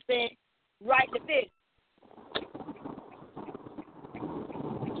back to saying, write the vision.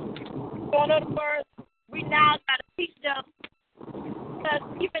 So in other words, we now got to teach them, because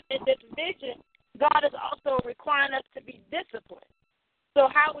even in this vision, God is also requiring us to be disciplined. So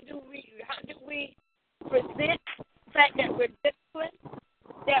how do we present the fact that we're disciplined,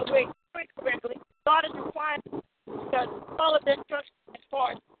 that we're doing correctly? God is requiring us to follow the instructions as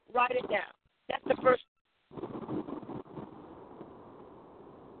far as write it down. That's the first.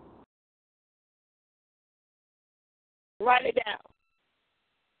 Write it down.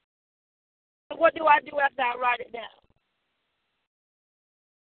 So what do I do after I write it down?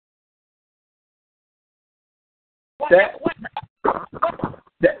 What do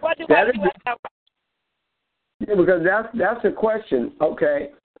I do after I write? Yeah, because that's a question.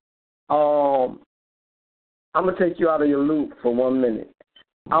 Okay. I'm gonna take you out of your loop for 1 minute.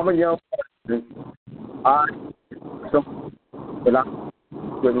 I'm a young person.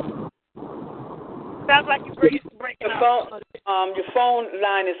 Sounds like you're breaking up. Your phone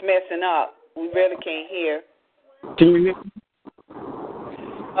line is messing up. We really can't hear. Can you hear me?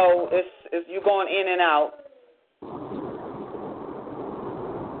 Oh, it's you going in and out.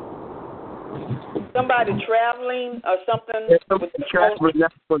 Somebody traveling or something?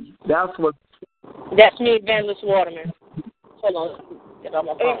 That's me, Evangelist Waterman. Hold on.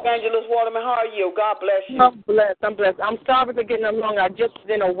 Evangelist Waterman, how are you? God bless you. I'm blessed. I'm sorry for getting along. I just was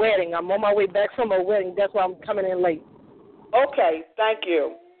in a wedding. I'm on my way back from a wedding. That's why I'm coming in late. Okay, thank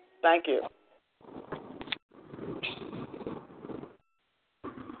you. Thank you.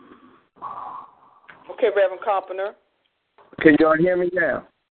 Okay, Reverend Carpenter. Can y'all hear me now?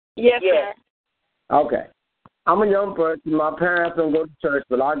 Yes, sir. Okay. I'm a young person. My parents don't go to church,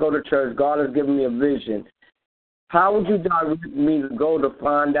 but I go to church. God has given me a vision. How would you direct me to go to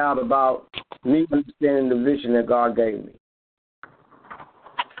find out about me understanding the vision that God gave me?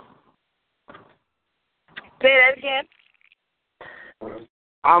 Say that again.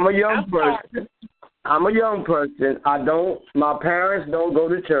 I'm a young person. My parents don't go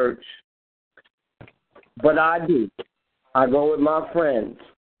to church, but I do. I go with my friends.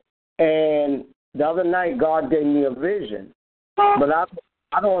 And the other night, God gave me a vision, but I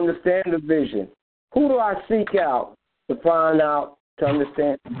don't understand the vision. Who do I seek out to find out, to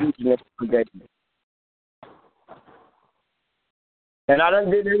understand the vision that God gave me? And I done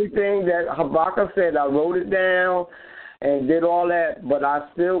did everything that Habakkuk said. I wrote it down and did all that, but I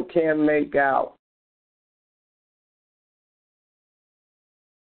still can't make out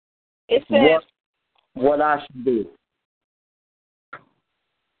what I should do.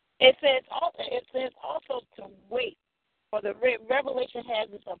 It says also to wait, for the revelation has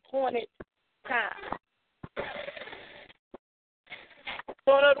its appointed time.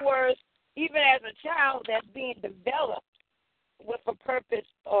 So in other words, even as a child that's being developed with a purpose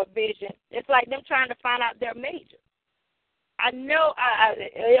or vision, it's like them trying to find out their major. I know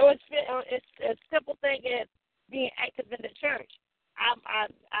it's a simple thing as being active in the church.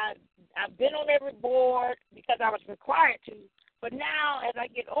 I've been on every board because I was required to. But now, as I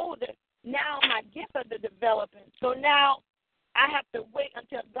get older, now my gifts are developing. So now I have to wait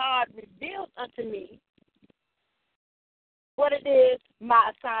until God reveals unto me what it is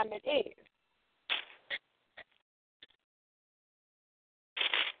my assignment is.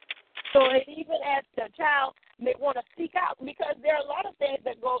 So even as the child may want to seek out, because there are a lot of things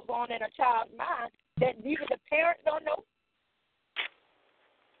that goes on in a child's mind that even the parents don't know,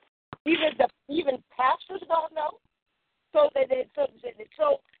 even pastors don't know. So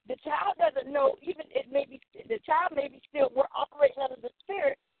the child doesn't know. Even the child may be still we're operating under the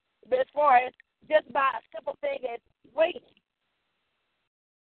Spirit, but as far as just by a simple thing as waiting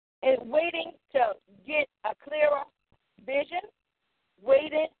to get a clearer vision,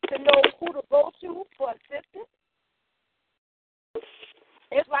 waiting to know who to go to for assistance.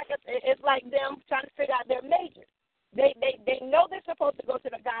 It's like them trying to figure out their major. They know they're supposed to go to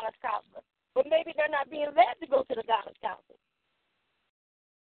the guidance counselor, but maybe they're not being led to go to the guidance counselor.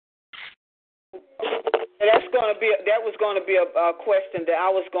 That was going to be a question that I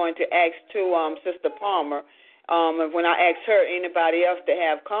was going to ask to Sister Palmer. And when I asked her, anybody else that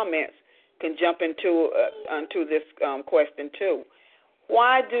have comments can jump into this question too.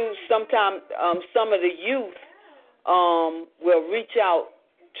 why do sometimes some of the youth will reach out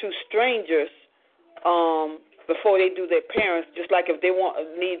to strangers before they do their parents, just like if they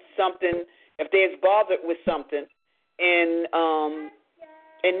need something, if they're bothered with something and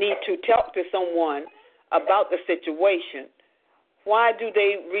need to talk to someone about the situation. Why do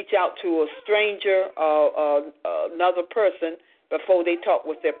they reach out to a stranger or another person before they talk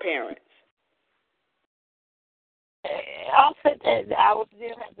with their parents? Also, I would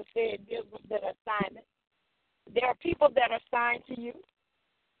still have to say it deals with the assignment. There are people that are assigned to you,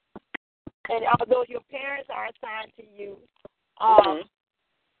 and although your parents are assigned to you,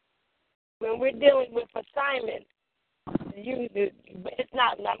 when we're dealing with assignments, it's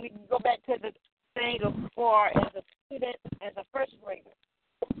not. We can go back to the thing of before as a student, as a first grader.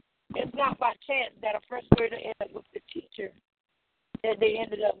 It's not by chance that a first grader ended up with the teacher that they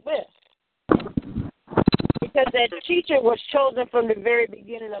ended up with, because that teacher was chosen from the very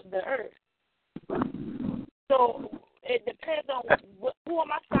beginning of the earth. So it depends on who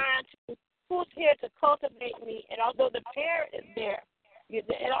am I assigned to, who's here to cultivate me, and although the parent is there,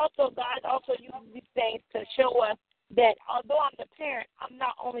 and also God also uses these things to show us that although I'm the parent, I'm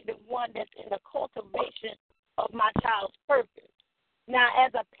not only the one that's in the cultivation of my child's purpose. Now,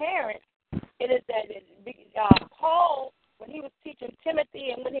 as a parent, it is that Paul, when he was teaching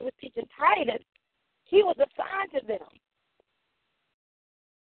Timothy and when he was teaching Titus, he was assigned to them.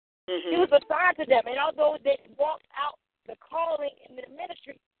 He was assigned to them. And although they walked out the calling in the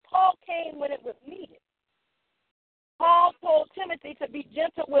ministry, Paul came when it was needed. Paul told Timothy to be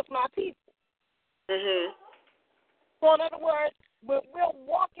gentle with my people. So in other words, when we're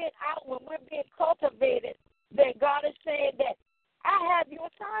walking out, when we're being cultivated, then God is saying that I have you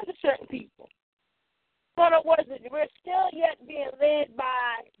assigned to certain people. So in other words, we're still yet being led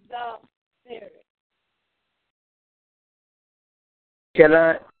by the Spirit. Can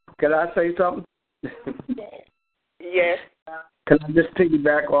I say something? Yes. Can I just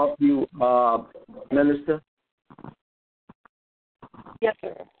piggyback off you, Minister? Yes,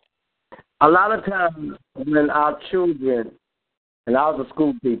 sir. A lot of times when our children, and I was a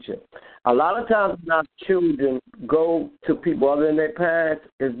school teacher, a lot of times when our children go to people other than their parents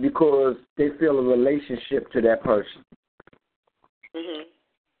is because they feel a relationship to that person.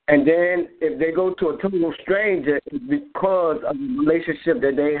 And then if they go to a total stranger, it's because of the relationship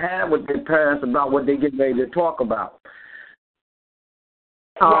that they have with their parents about what they get ready to talk about.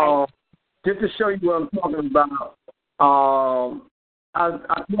 Right. Just to show you what I'm talking about, I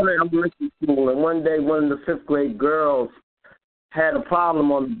taught at elementary school, and one day one of the fifth grade girls had a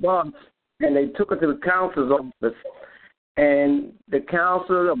problem on the bus, and they took her to the counselor's office. And the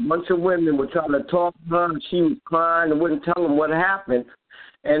counselor, a bunch of women were trying to talk to her, and she was crying and wouldn't tell them what happened.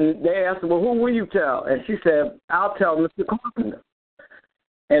 And they asked her, well, who will you tell? And she said, I'll tell Mr. Carpenter.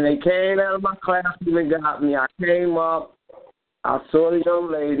 And they came out of my classroom and got me. I came up, I saw the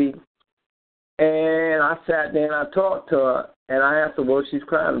young lady, and I sat there and I talked to her. And I asked her what she's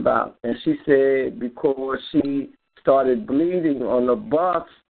crying about. And she said because she started bleeding on the bus,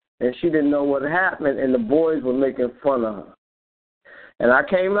 and she didn't know what happened, and the boys were making fun of her. And I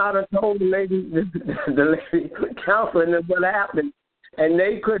came out and told the lady counselor what happened. And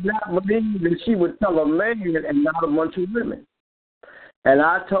they could not believe that she would tell a man and not a bunch of women. And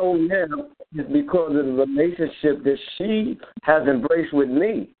I told them it's because of the relationship that she has embraced with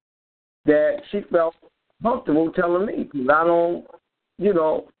me that she felt comfortable telling me. Because I don't,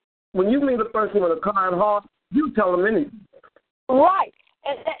 when you meet a person with a kind heart, you tell them anything. Right.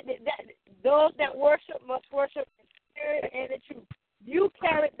 And those that worship must worship in spirit and in truth. You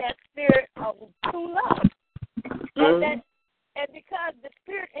carried that spirit of true love. And because the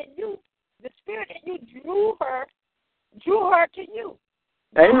spirit in you drew her to you.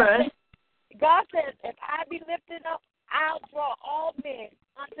 Amen. God says, if I be lifted up, I'll draw all men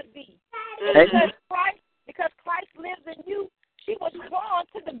unto thee. Because Christ lives in you, she was drawn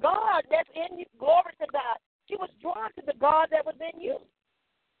to the God that's in you. Glory to God. She was drawn to the God that was in you.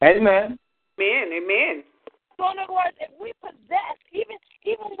 Amen. Amen. So in other words, if we possess,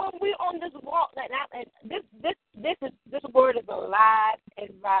 even when we're on this walk, and this word is alive and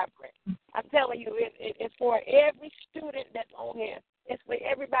vibrant. I'm telling you, it's for every student that's on here. It's for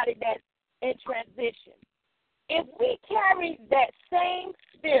everybody that's in transition. If we carry that same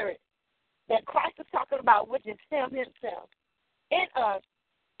spirit that Christ is talking about, which is Him Himself, in us,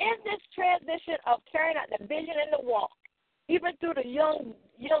 in this transition of carrying out the vision and the walk, even through the young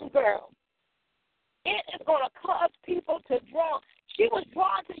girl, it is going to cause people to draw. She was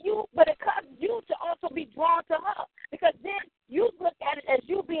drawn to you, but it causes you to also be drawn to her. Because then you look at it as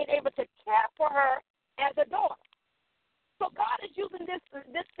you being able to care for her as a daughter. So God is using this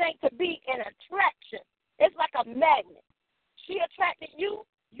thing to be an attraction. It's like a magnet. She attracted you,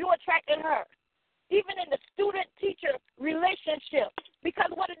 you attracted her. Even in the student-teacher relationship. Because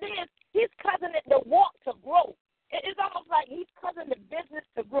what it is, he's causing it to walk to grow. It's almost like he's causing the business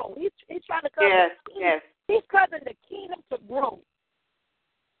to grow. He's trying to cause He's causing the kingdom to grow.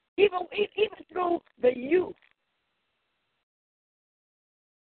 Even through the youth.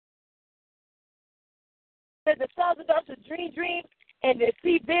 That the sons of those who dream dreams and they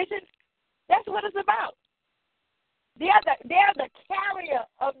see visions. That's what it's about. They are the carrier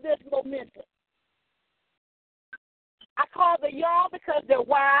of this momentum. I call the young because they're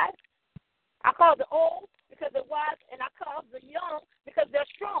wise. I call the old because they're wise, and I call the young because they're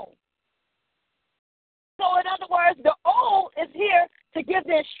strong. So in other words, the old is here to give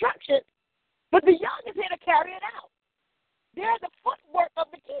the instructions, but the young is here to carry it out. They're the footwork of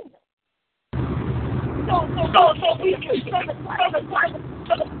the kingdom.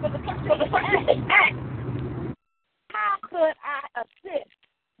 How could I assist?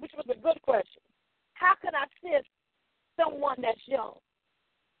 Which was a good question. How can I assist someone that's young?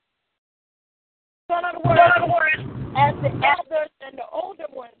 So in other words, as the elders and the older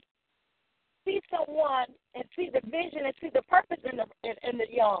ones see someone and see the vision and see the purpose in the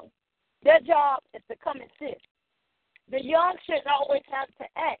young, their job is to come and assist. The young shouldn't always have to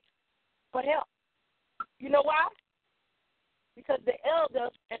ask for help. You know why? Because the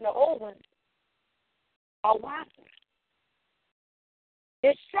elders and the old ones are wiser.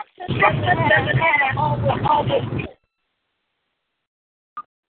 Instructions doesn't have always been.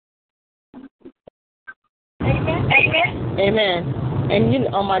 Amen. And you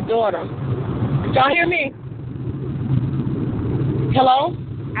know, my daughter. Did y'all hear me? Hello?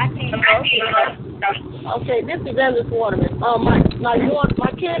 I can. Okay, this is Evangelist Waterman.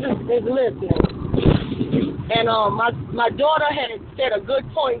 My kid is listening. And my daughter had said a good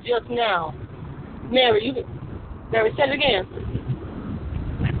point just now. Mary, say it again.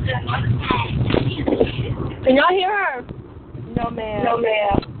 Can y'all hear her? No, ma'am.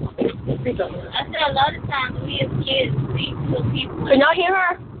 Speak up. I said a lot of times we as kids speak to people. Can y'all hear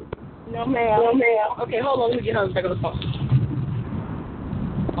her? No, ma'am. Okay, hold on. Let me get her back on the phone.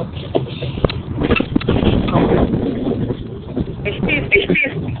 Okay.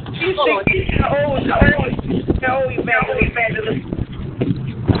 She's the old evangelist.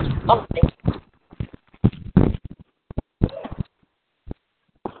 Okay.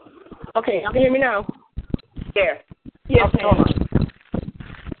 Okay, y'all can hear me now? Yes. Okay.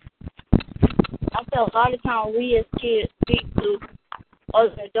 I feel a lot of times we as kids speak to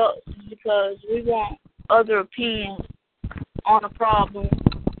other adults because we want other opinions on a problem.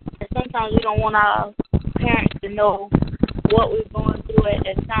 And sometimes we don't want our parents to know what we're going through at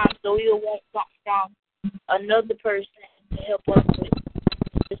that time, so we will want something from another person to help us with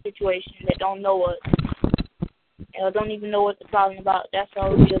the situation that don't know us and don't even know what they're talking about. That's why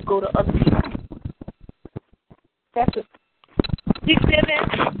we just go to other people. That's it. She's still there?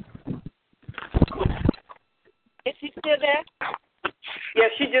 Is she still there? Yeah,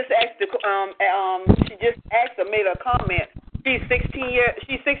 she just asked or made a comment. She's 16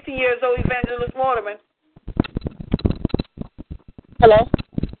 years old, Evangelist Waterman. Hello?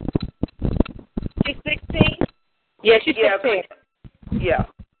 She's 16? Yeah, she's 16. Yeah.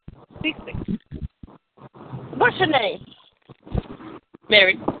 She's 16. What's your name?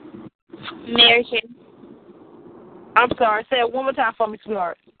 Mary. Mary. I'm sorry. Say it one more time for me,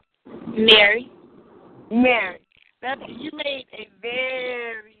 sweetheart. Mary. You made a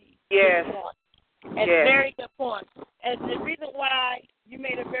very good point. And very good point. And the reason why you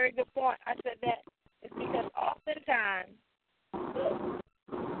made a very good point, I said that, is because oftentimes,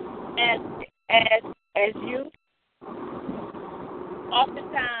 as youth,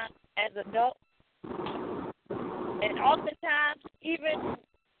 oftentimes as adults, and oftentimes even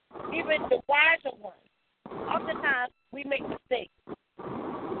the wiser ones, oftentimes we make mistakes.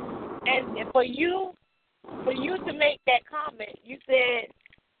 And for you to make that comment, you said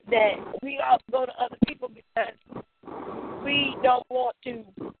that we ought to go to other people because we don't want to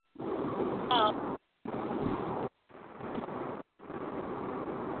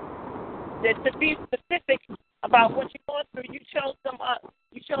to be specific about what you're going through. You chose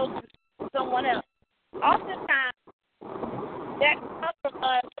someone else. Oftentimes, that comes from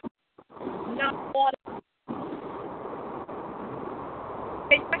us not wanting.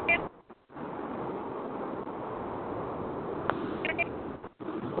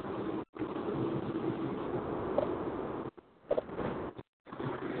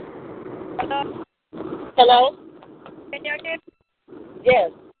 Hello? Can you hear me?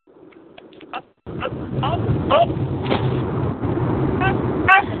 Yes.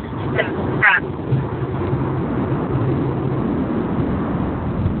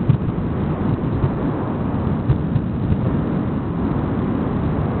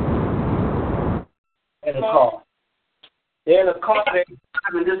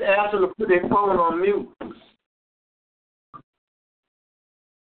 and just ask them to put their phone on mute.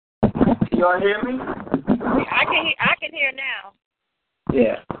 Can y'all hear me? I can hear now.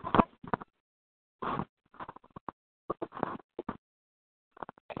 Yeah.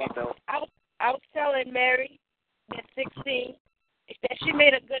 Okay, so I was telling Mary at 16 that she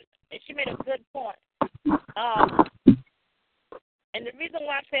made a good point. And the reason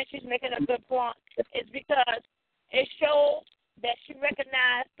why I said she's making a good point is because it shows that she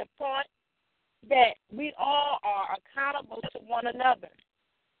recognized the point that we all are accountable to one another.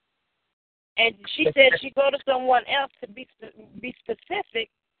 And she said she'd go to someone else to be specific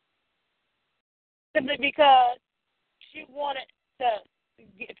simply because she wanted to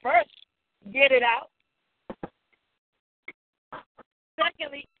get it out.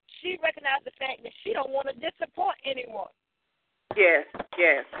 Secondly, she recognized the fact that she don't want to disappoint anyone. Yes,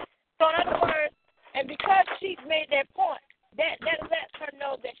 yes. So in other words, and because she's made that point, that lets her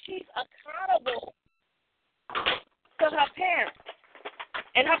know that she's accountable to her parents.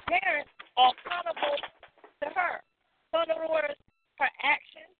 And her parents are accountable to her. So in other words, her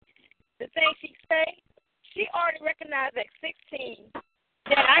actions, the things she says, she already recognized at 16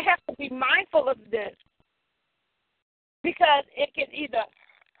 that I have to be mindful of this because it can either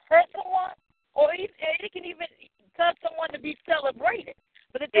hurt someone or it can even cause someone to be celebrated.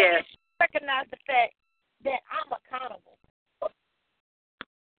 But the thing is, she recognized the fact that I'm accountable.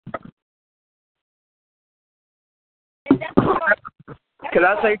 And that's part. Can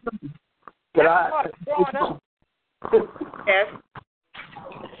I say something? Yes.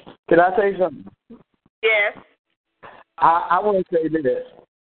 Can I say something? Yes. I want to say this,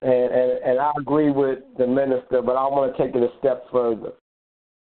 and I agree with the minister, but I want to take it a step further.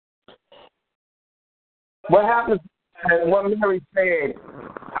 What happens, and what Mary said,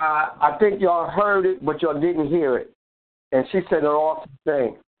 I think y'all heard it, but y'all didn't hear it. And she said an awesome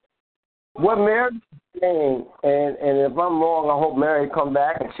thing. What Mary is saying, and if I'm wrong, I hope Mary come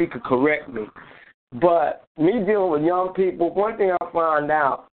back and she could correct me. But me dealing with young people, one thing I find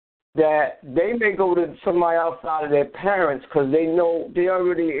out, that they may go to somebody outside of their parents because they know they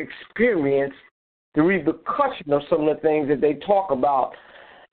already experienced the repercussion of some of the things that they talk about.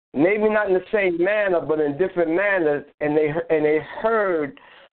 Maybe not in the same manner, but in different manners, and they heard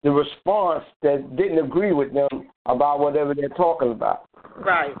the response that didn't agree with them about whatever they're talking about.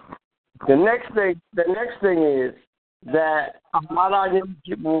 Right. The next thing is that a lot of young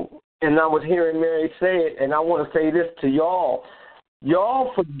people, and I was hearing Mary say it, and I want to say this to y'all.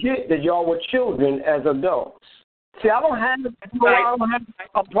 Y'all forget that y'all were children as adults. See, I don't have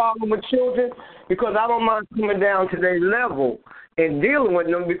a problem with children because I don't mind coming down to their level and dealing with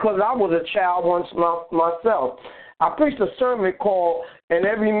them because I was a child once myself. I preached a sermon called, "In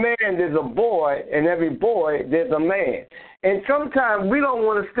every man there's a boy, and every boy there's a man." And sometimes we don't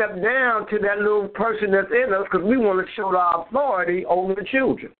want to step down to that little person that's in us because we want to show our authority over the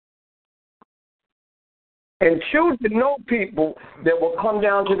children. And children know people that will come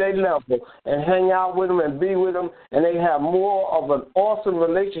down to their level and hang out with them and be with them, and they have more of an awesome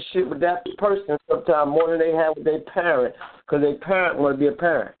relationship with that person sometimes more than they have with their parent because their parent want to be a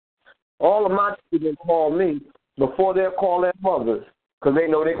parent. All of my children call me before they'll call their mothers because they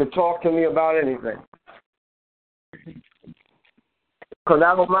know they can talk to me about anything. Because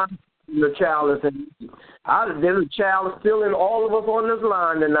I don't mind the child is in. There's a child still in all of us on this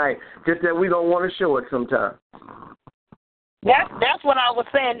line tonight, just that we don't want to show it sometimes. That's what I was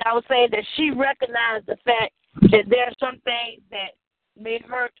saying. I was saying that she recognized the fact that there are some things that may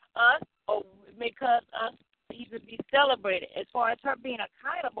hurt us or may cause us to even be celebrated. As far as her being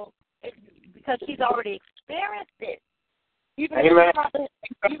accountable, because she's already experienced it. Even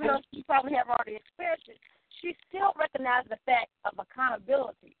though she probably have already experienced it, she still recognized the fact of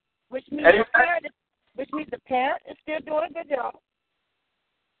accountability, which means the parent is still doing a good job.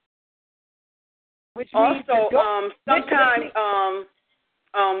 Which means also, sometimes,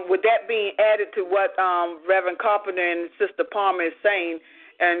 with that being added to what Reverend Carpenter and Sister Palmer is saying,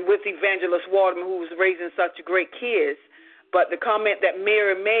 and with Evangelist Waterman, who's raising such great kids, but the comment that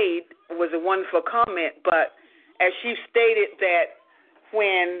Mary made was a wonderful comment, but as she stated that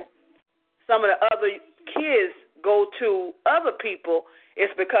when some of the other kids go to other people,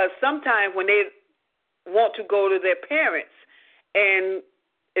 it's because sometimes when they want to go to their parents and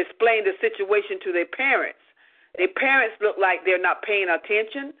explain the situation to their parents look like they're not paying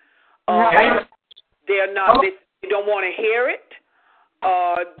attention, they're not, they don't want to hear it,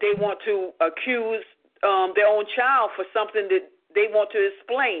 they want to accuse their own child for something that they want to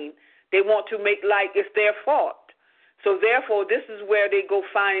explain. They want to make like it's their fault. So therefore, this is where they go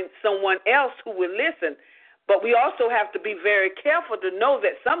find someone else who will listen. But we also have to be very careful to know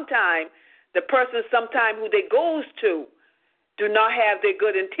that sometimes the person who they goes to do not have their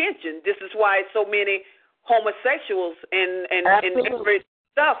good intention. This is why so many homosexuals and different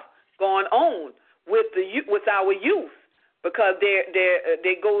stuff going on with our youth, because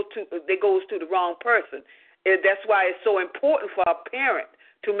they goes to the wrong person. And that's why it's so important for a parent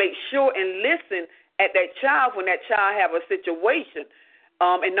to make sure and listen at that child when that child have a situation,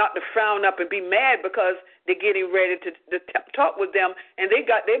 and not to frown up and be mad because they're getting ready to talk with them, and they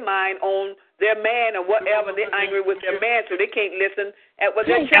got their mind on their man or whatever. They're angry with their man, so they can't listen at what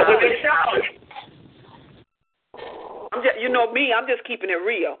their child is. You know me, I'm just keeping it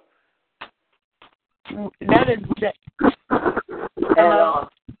real. That is that.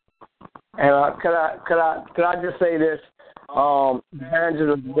 Could I just say this,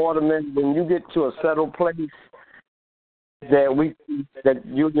 Evangelist Waterman, when you get to a settled place that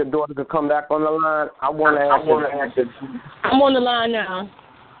you and your daughter could come back on the line, I want to ask you. I'm on the line now.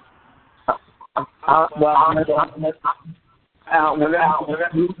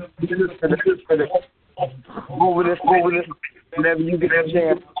 Over this, whenever you get a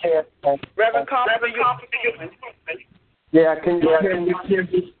chance. Reverend Carpenter, yeah, can you hear me?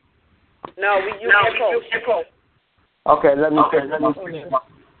 No, you echo. Okay, let me.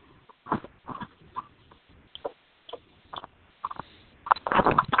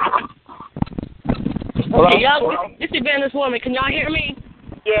 Okay, y'all. This is Evangelist Woman. Can y'all hear me?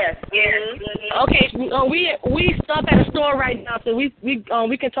 Yes. Mm-hmm. Okay, we stop at a store right now, so we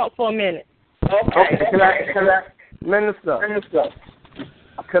can talk for a minute. Okay. Can I, Minister?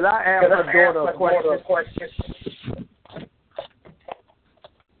 Could I ask her daughter a question?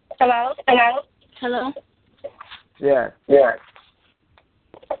 Hello. Yeah.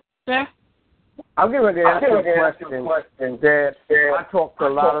 Sir? I'm going to ask you a question that I talked to a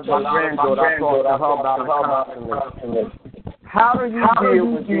lot of my granddaughters. I talked to her about constantly. How do you deal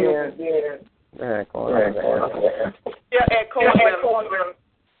with being... Echo.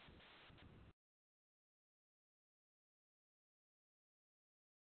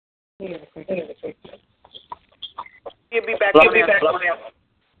 He'll be back on there.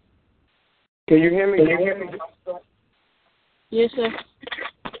 Can you hear me? Yes, sir.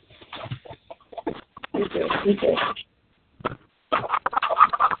 Okay.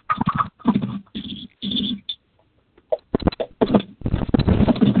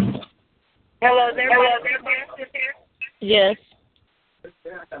 Hello, there. Yes.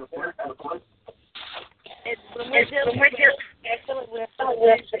 It's we're just excellent with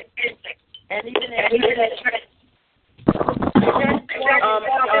and even at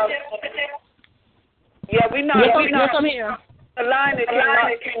yeah, we not. Yes, I'm here. The line is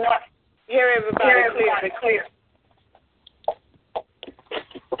cannot hear everybody clear.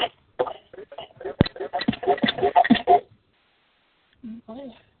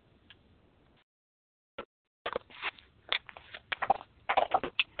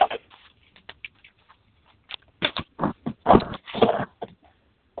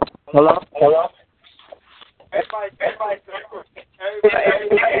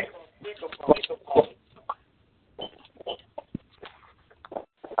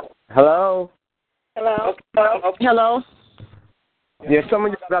 Hello? Hello? Hello. Yeah, some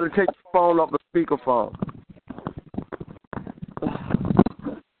of you got to take your phone off the speakerphone.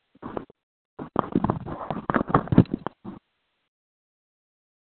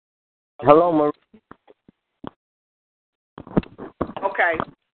 Hello, Marie. Okay.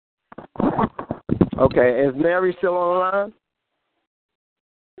 Okay, is Mary still on the line?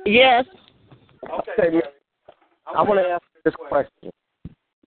 Yes. Okay, Mary. I want to ask you this question.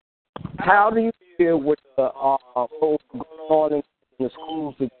 How do you deal with the whole going on in the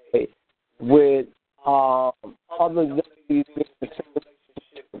schools today with other ladies in the same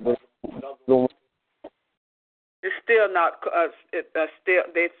relationship with It's still not.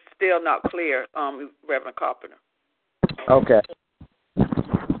 They're still not clear, Reverend Carpenter. Okay.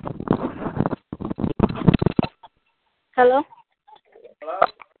 Hello.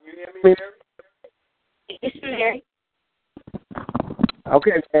 You hear me, Mary? It's Mary.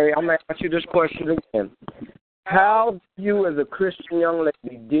 Okay, Mary, I'm going to ask you this question again. How do you, as a Christian young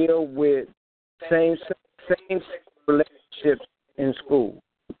lady, deal with same-sex relationships in school?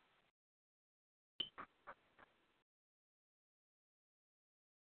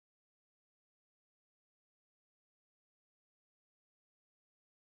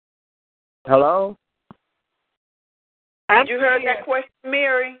 Hello? You heard that question,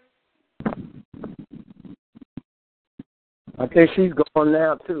 Mary? I think she's gone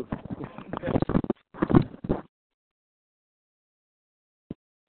now, too.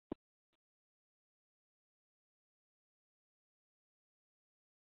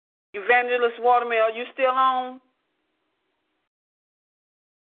 Evangelist Waterman, are you still on?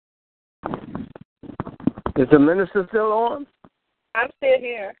 Is the minister still on? I'm still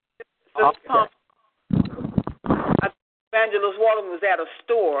here. Okay. Evangelist Waterman was at a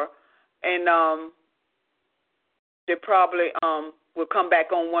store, and they probably will come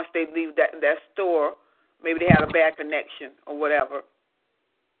back on once they leave that store. Maybe they had a bad connection or whatever.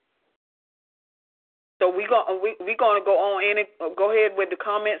 So we're gonna go on. Go ahead with the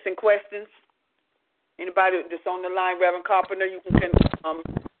comments and questions. Anybody that's on the line, Reverend Carpenter, you can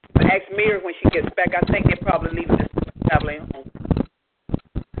ask Mary when she gets back. I think they're probably leaving this traveling home.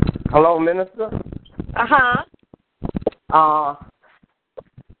 Hello, minister.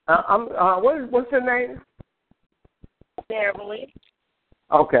 What's your name? Beverly.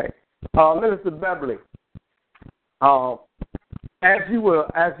 Okay, Minister Beverly. As we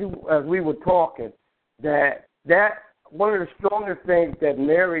were talking, that one of the strongest things that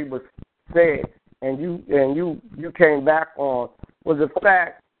Mary was said, and you came back on, was the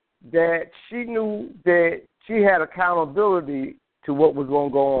fact that she knew that she had accountability to what was going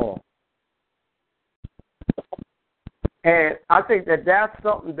to go on. And I think that that's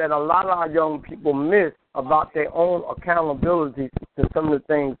something that a lot of our young people miss about their own accountability to some of the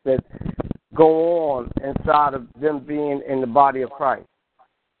things that go on inside of them being in the body of Christ.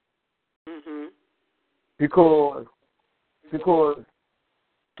 Mm-hmm. Because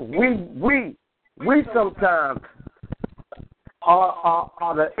we sometimes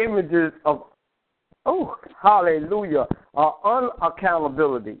are the images of, hallelujah,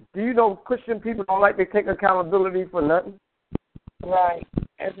 unaccountability. Do you know Christian people don't like to take accountability for nothing? Right.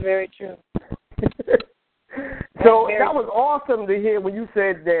 That's very true. So that was awesome to hear when you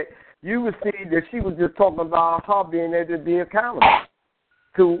said that you would see that she was just talking about her being able to be accountable.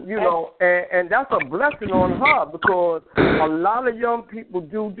 And that's a blessing on her, because a lot of young people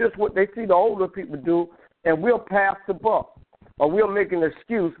do just what they see the older people do, and we'll pass the buck. Or we'll make an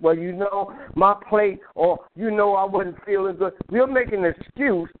excuse, my plate, or I wasn't feeling good. We'll make an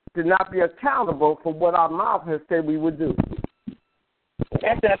excuse to not be accountable for what our mouth has said we would do.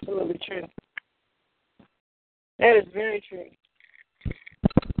 That's absolutely true. That is very true.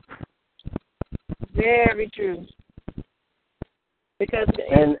 Very true. Because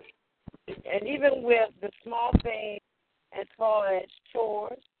and even with the small things, as far as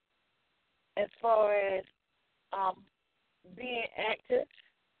chores, as far as being active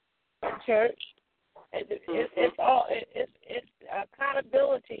in church, it's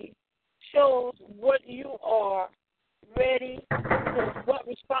accountability shows what you are ready, what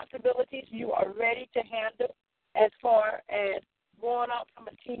responsibilities you are ready to handle, as far as growing up from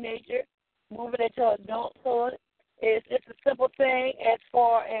a teenager, moving into adulthood. It's a simple thing as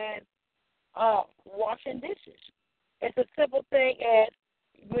far as washing dishes. It's a simple thing as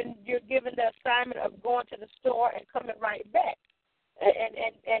when you're given the assignment of going to the store and coming right back.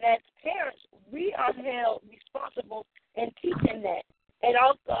 And as parents, we are held responsible in teaching that. And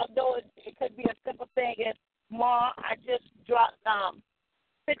also, although it could be a simple thing as, Ma, I just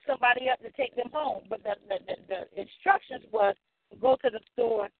pick somebody up to take them home. But the instructions was go to the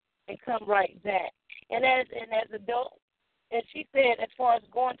store and come right back. And as adults, and she said, as far as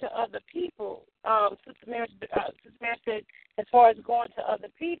going to other people, Sister Mary said, as far as going to other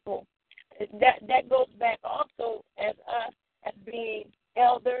people, that goes back also as us as being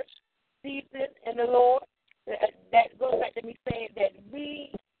elders, seasoned in the Lord. That goes back to me saying that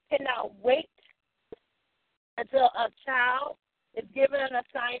we cannot wait until a child is given an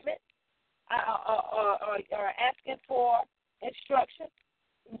assignment or asking for instruction.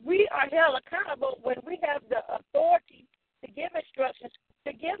 We are held accountable when we have the authority to give instructions.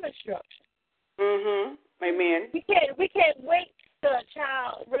 Mhm. Amen. We can't wait till a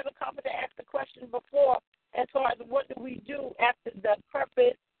child really competent to ask the question before, as far as what do we do after the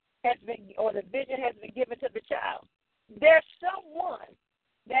purpose has been or the vision has been given to the child. There's someone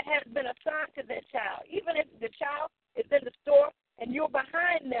that has been assigned to that child. Even if the child is in the store and you're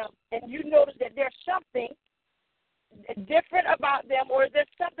behind them and you notice that there's something different about them, or is there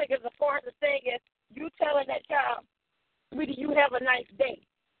something as far as the thing is you telling that child, sweetie, you have a nice day.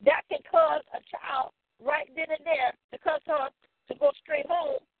 That can cause a child right then and there to cause her to go straight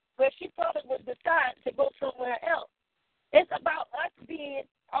home, where she probably would decide to go somewhere else. It's about us being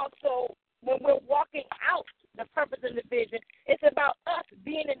also, when we're walking out the purpose and the vision, it's about us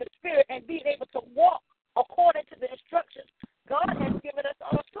being in the spirit and being able to walk according to the instructions God has given us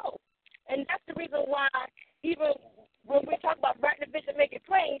also. And that's the reason why even when we talk about writing the vision, make it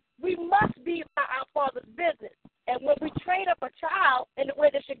plain, we must be about our Father's business. And when we train up a child in the way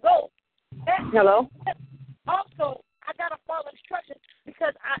they should go, Hello? Also, I got to follow instructions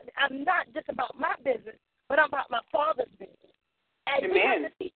because I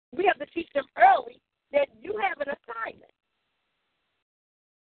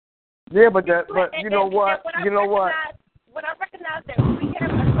Yeah, but you know what? You know what? When I recognize that we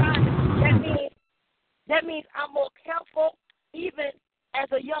have a assignment, that means I'm more careful, even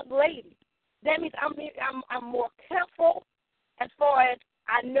as a young lady. That means I'm more careful as far as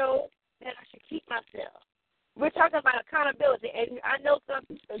I know that I should keep myself. We're talking about accountability, and I know some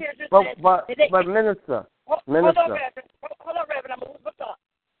children but Minister. Hold on, Reverend. I'm going to move up.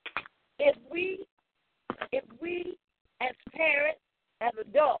 If we as parents, as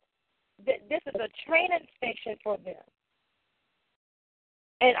adults, this is a training station for them.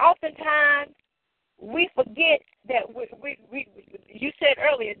 And oftentimes, we forget that you said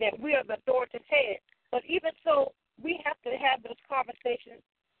earlier that we are the authoritative head. But even so, we have to have those conversations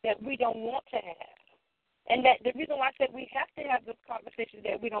that we don't want to have. And that the reason why I said we have to have those conversations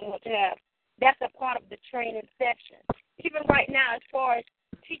that we don't want to have, that's a part of the training session. Even right now, as far as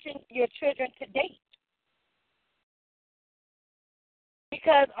teaching your children to date.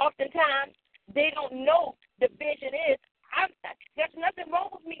 Because oftentimes, they don't know the vision is. There's nothing wrong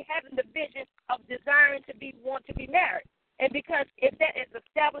with me having the vision of desiring to want to be married. And because if that is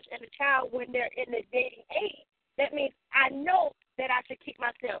established in a child when they're in the dating age, that means I know that I should keep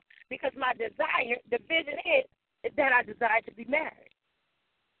myself because my desire, the vision is that I desire to be married.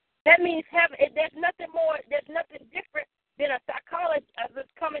 That means there's nothing different than a psychologist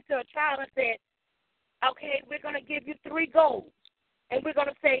coming to a child and saying, okay, we're going to give you 3 goals. And we're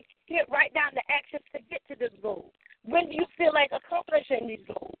going to say, here, write down the actions to get to this goal. When do you feel like accomplishing these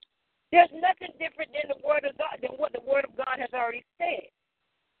goals? There's nothing different than the Word of God, than what the Word of God has already said.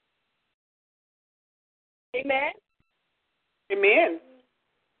 Amen? Amen.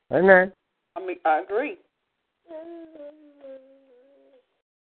 Amen. I agree.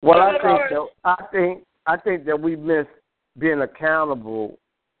 Well, I think that we miss being accountable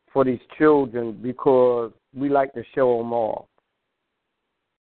for these children because we like to show them off.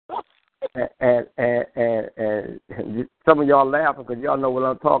 And some of y'all laughing because y'all know what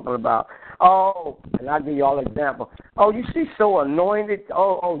I'm talking about. Oh, and I'll give y'all an example. Oh, you see, so anointed.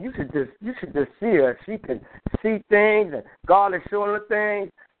 Oh, you should just see her. She can see things, and God is showing her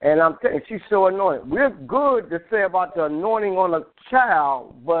things. And I'm telling you, she's so anointed. We're good to say about the anointing on a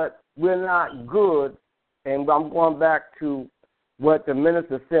child, but we're not good. And I'm going back to what the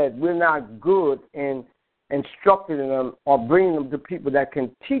minister said. We're not good in instructing them or bringing them to people that can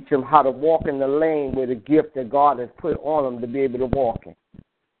teach them how to walk in the lane with the gift that God has put on them to be able to walk in.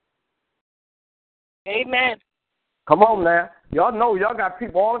 Amen. Come on now. Y'all know y'all got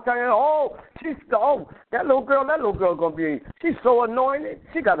people all the time. That little girl gonna be, she's so anointed.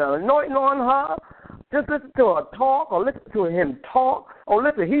 She got an anointing on her. Just listen to her talk or listen to him talk. Or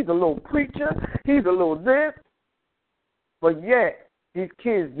listen, he's a little preacher. He's a little this. But yet, these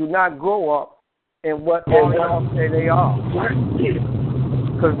kids do not grow up in what all y'all say they are.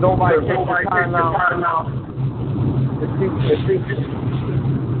 Because nobody takes the time out to teach them.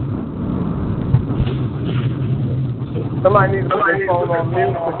 Somebody needs to put their phone on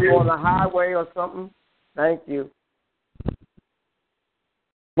mute if you're on the highway or something. Thank you.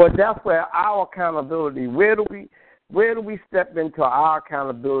 But that's where our accountability, where do we step into our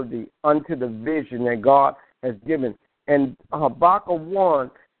accountability unto the vision that God has given? And Habakkuk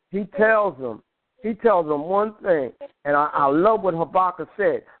 1, he tells them one thing, and I love what Habakkuk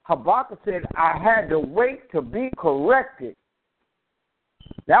said. Habakkuk said, I had to wait to be corrected.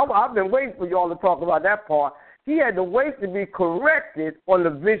 Now, I've been waiting for y'all to talk about that part. He had to wait to be corrected on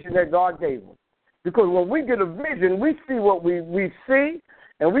the vision that God gave him. Because when we get a vision, we see what we see,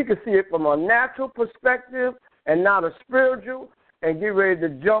 and we can see it from a natural perspective and not a spiritual, and get ready to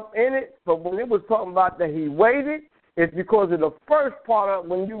jump in it. But when it was talking about that he waited, it's because of the first part of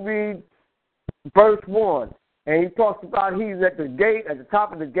when you read verse 1. And he talks about he's at the gate, at the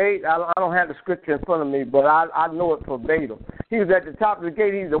top of the gate. I don't have the scripture in front of me, but I know it verbatim. He was at the top of the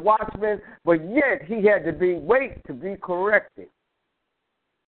gate. He's a watchman, but yet he had to wait to be corrected.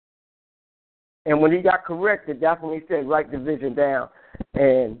 And when he got corrected, that's when he said, write the vision down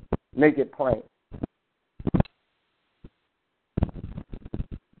and make it plain.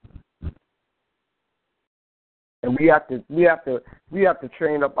 And we have to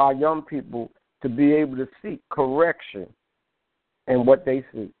train up our young people to be able to seek correction in what they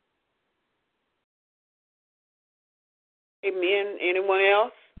see. Amen. Anyone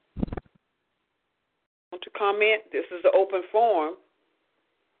else want to comment? This is the open forum.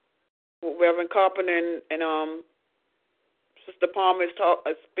 What Reverend Carpenter and Sister Palmer is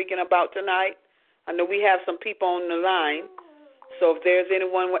speaking about tonight. I know we have some people on the line. So if there's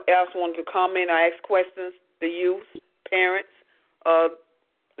anyone else wanting to comment or ask questions, the youth, parents, the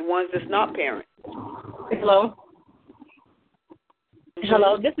ones that's not parents. Hello.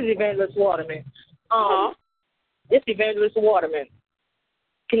 Hello, this is Evangelist Waterman. This is Evangelist Waterman.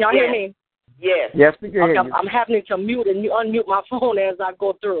 Can y'all hear me? Yes. Yes, we can hear you. I'm having to mute and unmute my phone as I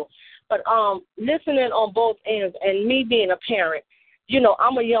go through. But listening on both ends, and me being a parent,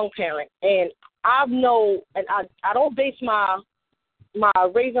 I'm a young parent, and I know, and I don't base my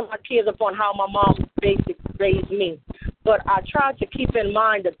raising my kids upon how my mom basically raised me, but I try to keep in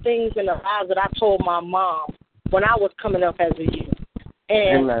mind the things and the lies that I told my mom when I was coming up as a youth.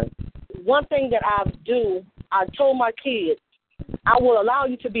 And Amen. One thing that I told my kids, I will allow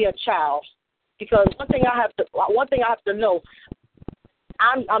you to be a child, because one thing I have to know,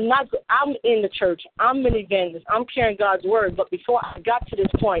 I'm in the church, I'm an evangelist, I'm carrying God's word, but before I got to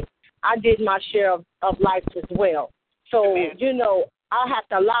this point, I did my share of life as well. So, I have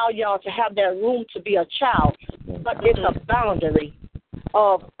to allow y'all to have that room to be a child, but it's a boundary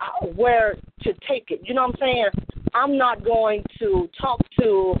of where to take it. You know what I'm saying? I'm not going to talk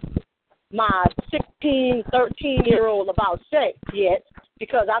to my 16, 13-year-old about sex yet,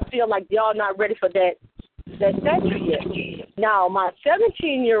 because I feel like y'all not ready for that stature yet. Now, my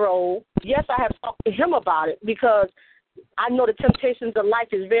 17-year-old, yes, I have talked to him about it, because I know the temptations of life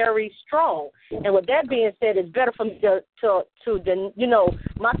is very strong. And with that being said, it's better for me to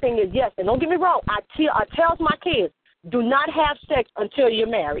my thing is, yes, and don't get me wrong, I tell my kids, do not have sex until you're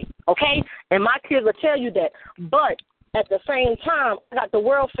married, okay? And my kids will tell you that. But at the same time, I got the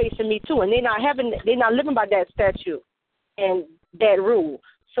world facing me too, and they're not living by that statute and that rule.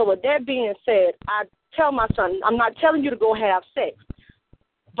 So with that being said, I tell my son, I'm not telling you to go have sex,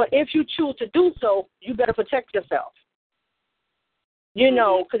 but if you choose to do so, you better protect yourself.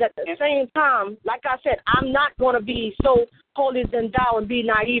 Because at the same time, like I said, I'm not going to be so holier than thou and be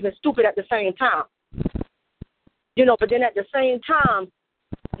naive and stupid at the same time. But then at the same time,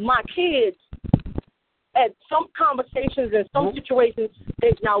 my kids, at some conversations and some situations,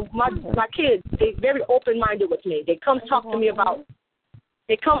 my kids, they're very open-minded with me. They come talk to me about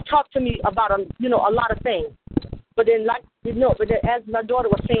a lot of things. But then, as my daughter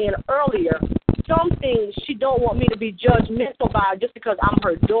was saying earlier, some things she don't want me to be judgmental by just because I'm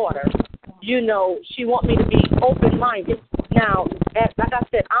her daughter. She want me to be open-minded. Now, like I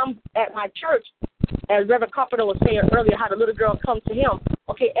said, I'm at my church, as Reverend Carpenter was saying earlier, how the little girl comes to him.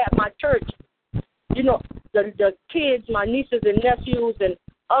 Okay, at my church, the kids, my nieces and nephews and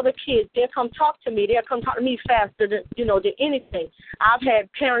other kids, they'll come talk to me. They'll come talk to me faster than anything. I've had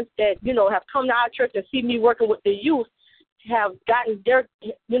parents that, have come to our church and see me working with the youth, have gotten their,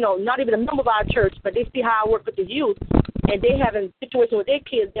 not even a member of our church, but they see how I work with the youth, and they have a situation with their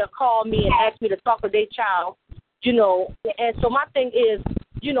kids, they'll call me and ask me to talk with their child, and so my thing is,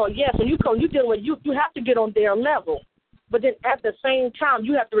 yes, when you're dealing with youth, you have to get on their level, but then at the same time,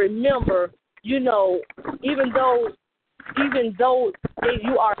 you have to remember, even though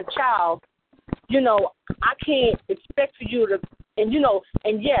you are a child, I can't expect for you to, and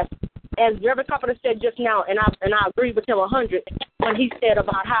yes, as Reverend Carpenter said just now, and I agree with him 100 when he said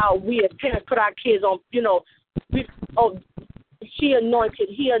about how we as parents put our kids on, she anointed,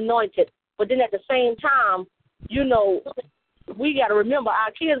 he anointed. But then at the same time, we got to remember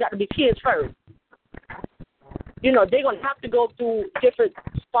our kids got to be kids first. They're going to have to go through different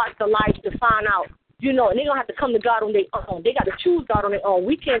spots of life to find out, and they're going to have to come to God on their own. They got to choose God on their own.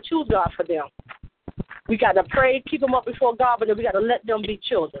 We can't choose God for them. We got to pray, keep them up before God, but then we got to let them be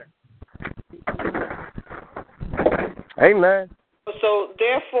children. Amen. So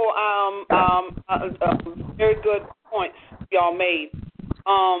therefore, very good points y'all made.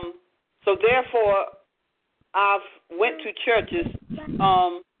 So therefore, I've went to churches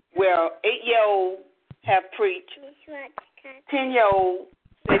where 8-year-old have preached, 10-year-old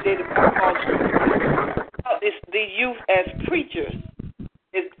say they the youth as preachers.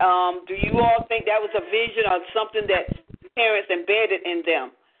 Do you all think that was a vision or something that parents embedded in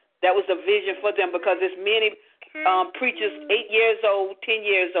them? That was a vision for them, because there's many preachers 8 years old, 10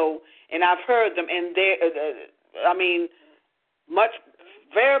 years old, and I've heard them, and they're,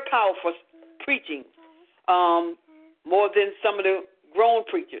 very powerful preaching, more than some of the grown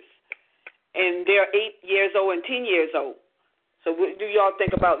preachers, and they're 8 years old and 10 years old. So what do y'all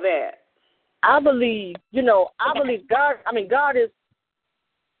think about that? I believe God.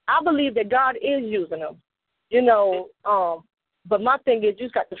 I believe that God is using them. But my thing is, you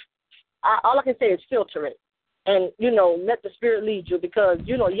just got to. All I can say is filter it, and let the Spirit lead you, because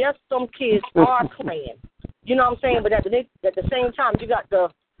yes, some kids are playing. You know what I'm saying? But at the same time, you got to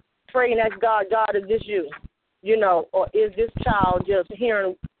pray and ask God, is this you? Or is this child just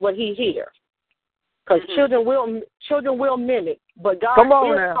hearing what he hears? Because children will mimic, but God Come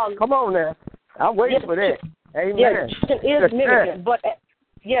on now. I'm waiting for that. Amen. Yes, cheating is mimicking, but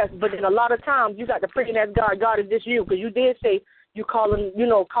yes, but then a lot of times you got to pray and ask God, God, is this you? Because you did say you calling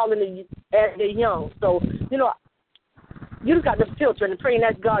the as they young. So, you just got to filter and pray and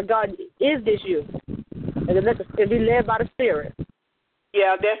ask God, God, is this you? And then and be led by the Spirit.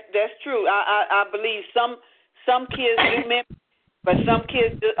 Yeah, that's true. I believe some kids do mimic, but some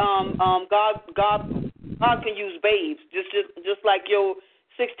kids God can use babes. Just like your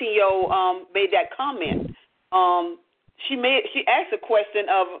 16-year-old made that comment. She asked a question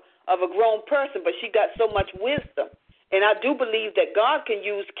of a grown person, but she got so much wisdom. And I do believe that God can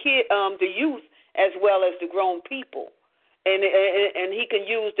use the youth as well as the grown people, and He can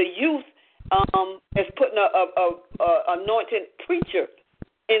use the youth as putting a anointed preacher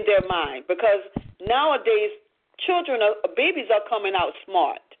in their mind, because nowadays babies are coming out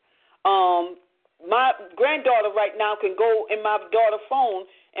smart. My granddaughter right now can go in my daughter's phone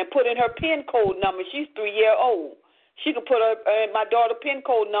and put in her PIN code number. She's 3-year-old. She can put my daughter's PIN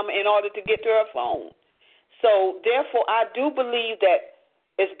code number in order to get to her phone. So therefore, I do believe that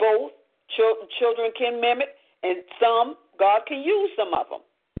it's both. Children can mimic, and God can use some of them.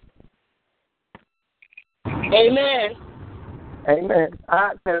 Amen. Amen.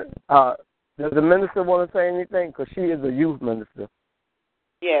 Does the minister want to say anything? Because she is a youth minister.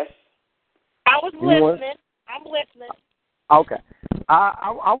 Yes. I was listening. I'm listening. Okay.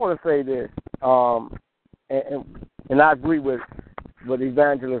 I want to say this, and I agree with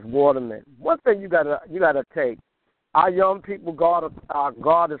Evangelist Waterman. One thing you gotta take. Our young people, God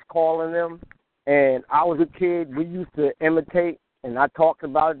is calling them. And I was a kid. We used to imitate. And I talked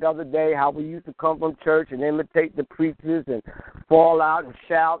about it the other day, how we used to come from church and imitate the preachers and fall out and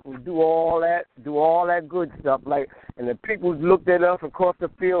shout and do all that good stuff. And the people looked at us across the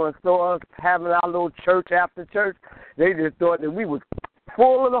field and saw us having our little church after church. They just thought that we was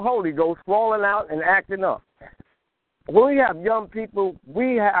full of the Holy Ghost, falling out and acting up. When we have young people,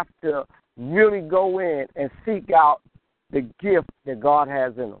 we have to really go in and seek out the gift that God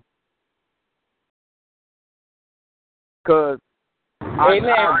has in them. Because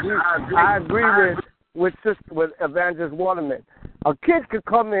I agree with Evangelist Waterman. A kid could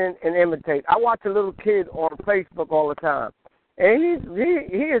come in and imitate. I watch a little kid on Facebook all the time, and he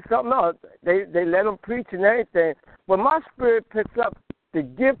is something else. They let him preach and everything, but my spirit picks up the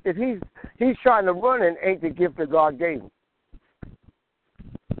gift that he's trying to run in ain't the gift that God gave him.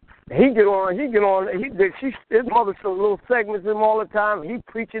 His mother shows little segments of him all the time. He's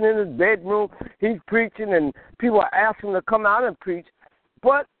preaching in his bedroom. He's preaching, and people are asking him to come out and preach.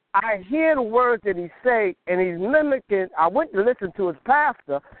 But I hear the words that he say, and he's mimicking. I went to listen to his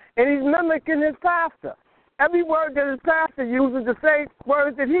pastor, and he's mimicking his pastor. Every word that his pastor uses, the same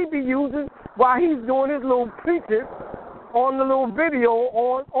words that he be using while he's doing his little preaching on the little video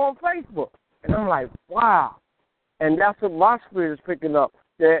on Facebook. And I'm like, wow. And that's what my spirit is picking up,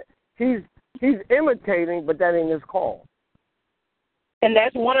 that he's imitating, but that ain't his call. And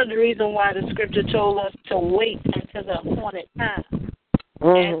that's one of the reasons why the scripture told us to wait until the appointed time.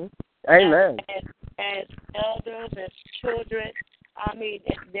 Mm-hmm. Amen. As elders, as children, I mean,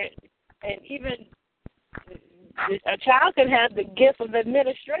 and even a child can have the gift of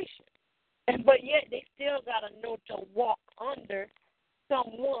administration, but yet they still got to know to walk under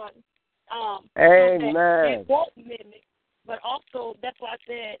someone. Amen. They won't mimic, but also that's why I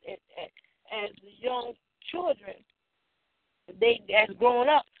said, as young children, as growing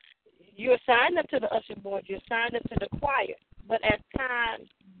up, you're signed up to the usher board, you're signed up to the choir, but as time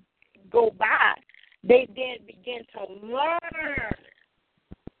go by, they then begin to learn.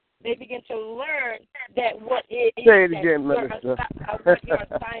 They begin to learn that what it is. Say it again, Minister.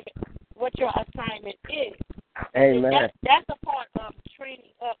 What your assignment is. Amen. That's a part of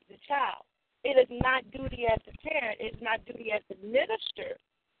training up the child. It is not duty as a parent. It's not duty as a minister.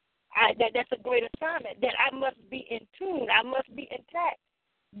 That's a great assignment. That I must be in tune. I must be intact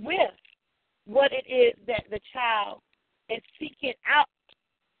with what it is that the child is seeking out,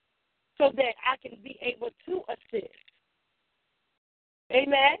 so that I can be able to assist.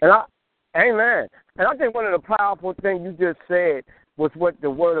 Amen. Amen. And I think one of the powerful things you just said was what the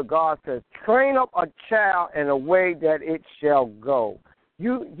Word of God says: train up a child in a way that it shall go.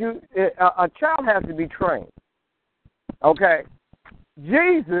 A child has to be trained. Okay.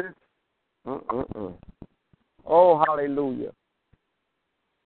 Jesus. Oh, hallelujah.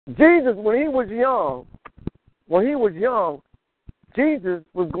 Jesus, when he was young, Jesus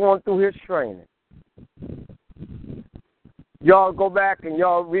was going through his training. Y'all go back and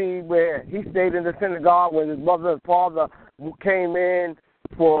y'all read where he stayed in the synagogue when his mother and father came in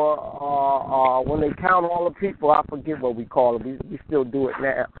for when they count all the people. I forget what we call it. We still do it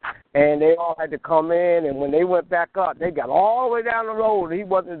now. And they all had to come in, and when they went back up, they got all the way down the road, and he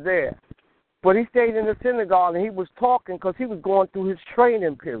wasn't there. But he stayed in the synagogue, and he was talking because he was going through his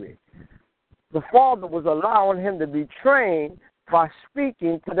training period. The Father was allowing him to be trained by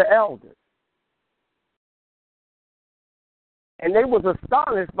speaking to the elders. And they was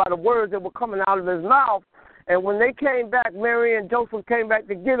astonished by the words that were coming out of his mouth. And when they came back, Mary and Joseph came back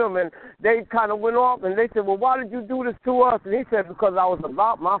to get him, and they kind of went off, and they said, well, why did you do this to us? And he said, because I was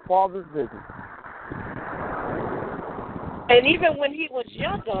about my Father's business. And even when he was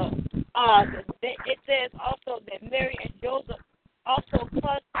younger, it says also that Mary and Joseph also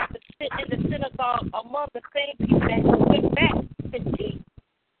caused to sit in the synagogue among the same people that he went back to teach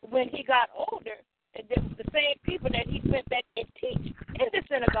when he got older. And the same people that he went back and teach in the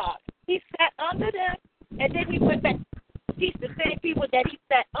synagogue. He sat under them, and then he went back to teach the same people that he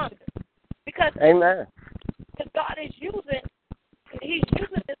sat under. Because Amen. God is he's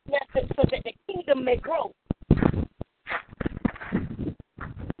using this method so that the kingdom may grow.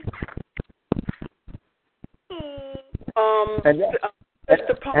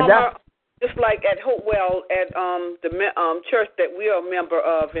 Mr. Palmer, just like at Hopewell, at the church that we are a member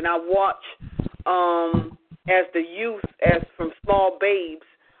of, and I watch as the youth, as from small babes,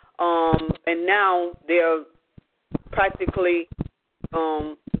 and now they're practically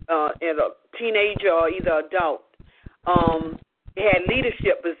in a teenager or either adult. They had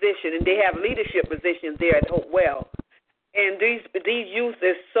leadership position, and they have leadership positions there at Hopewell. And these youth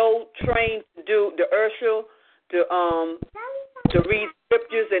is so trained to do the ursula, to read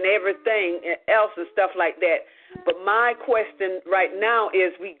scriptures and everything else and stuff like that. But my question right now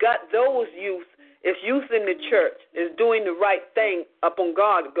is, we got those youth. If youth in the church is doing the right thing upon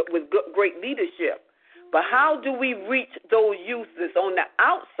God with great leadership, but how do we reach those youth that's on the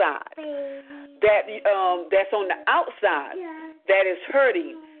outside, that's on the outside, that is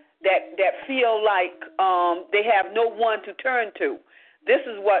hurting, that feel like they have no one to turn to? This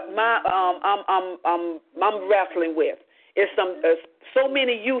is what I'm wrestling with. It's so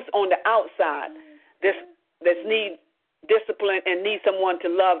many youth on the outside that need discipline and need someone to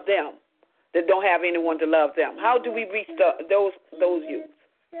love them, that don't have anyone to love them. How do we reach those youth?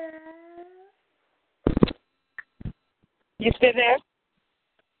 You still there?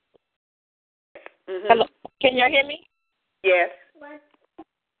 Mm-hmm. Hello. Can you hear me? Yes.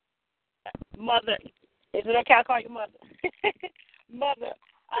 Mother. Is it okay I call you Mother? Mother.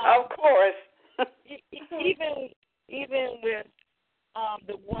 Of course. even with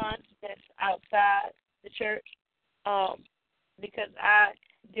the ones that's outside the church, because I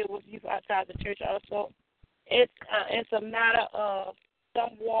deal with youth outside the church also, it's a matter of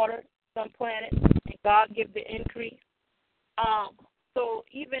some water, some planet, and God give the increase. So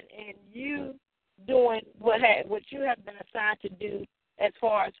even in you doing what you have been assigned to do, as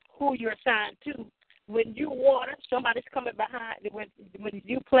far as who you're assigned to, when you water, somebody's coming behind. When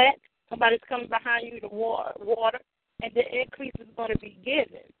you plant, somebody's coming behind you to water, and the increase is going to be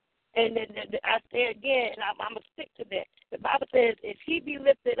given. And then I say again, and I'm going to stick to that. The Bible says, if he be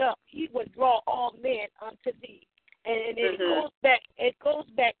lifted up, he will draw all men unto thee. And it goes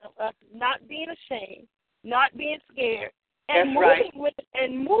back to us not being ashamed, not being scared, and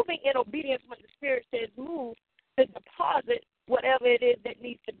moving in obedience when the Spirit says move, to deposit whatever it is that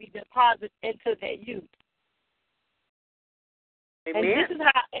needs to be deposited into that youth. Amen.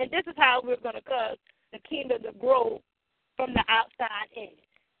 And this is how we're going to cause the kingdom to grow from the outside in.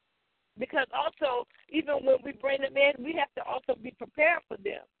 Because also, even when we bring them in, we have to also be prepared for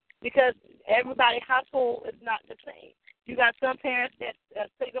them. Because everybody's household is not the same. You got some parents that's a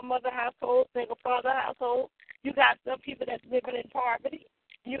single mother household, single father household. You got some people that's living in poverty.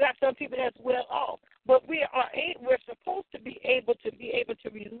 You got some people that's well off. But we're supposed to be able to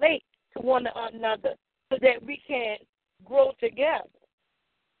relate to one another so that we can grow together.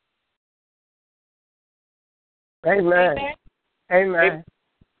 Amen. Amen.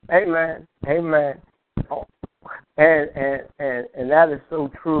 Amen. Amen. Oh, and that is so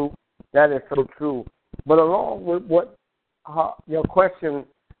true. That is so true. But along with what your question,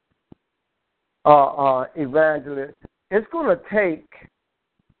 evangelist, it's going to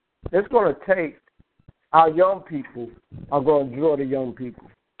take our young people are going to draw the young people.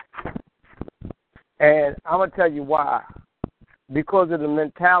 And I'm going to tell you why. Because of the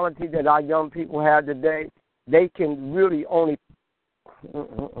mentality that our young people have today, they can really only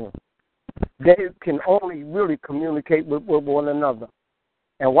really communicate with one another.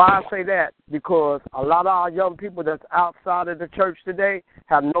 And why I say that? Because a lot of our young people that's outside of the church today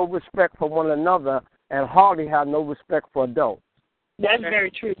have no respect for one another and hardly have no respect for adults. That's very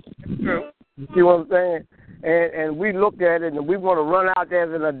true. True. You see what I'm saying? and we look at it and we want to run out there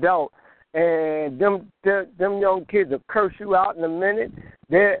as an adult, and them young kids will curse you out in a minute.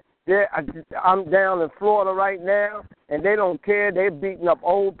 I'm down in Florida right now, and they don't care. They're beating up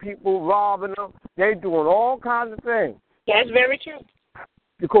old people, robbing them. They're doing all kinds of things. That's very true.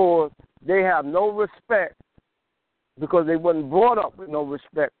 Because they have no respect, because they wasn't brought up with no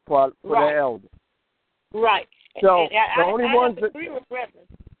respect for their elders. Right. So the only ones that are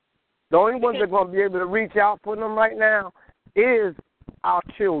going to be able to reach out for them right now is our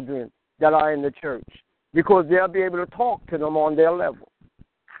children that are in the church, because they'll be able to talk to them on their level.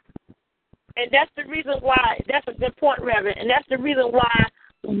 And that's the reason why, that's a good point, Reverend, and that's the reason why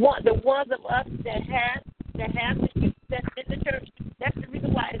the ones of us that have the youth that's in the church, that's the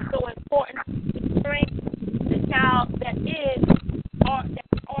reason why it's so important to train the child that's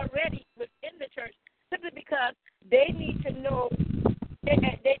already within the church, simply because they need to know, they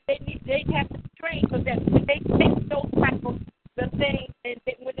have to train so that when they face those type of the things, and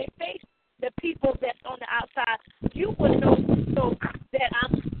when they face the people that's on the outside, you will know so that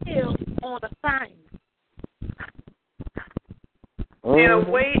I'm still on assignment. In a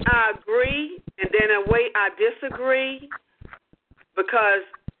way, I agree, and then in a way, I disagree, because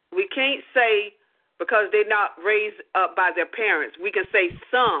we can't say because they're not raised up by their parents. We can say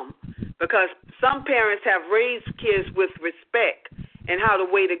some, because some parents have raised kids with respect and how the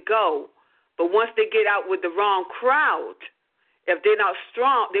way to go. But once they get out with the wrong crowd, if they're not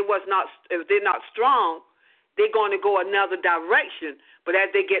strong, if they're not strong, they're going to go another direction. But as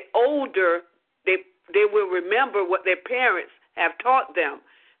they get older, they will remember what their parents have taught them.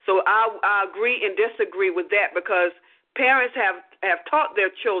 So I agree and disagree with that, because parents have taught their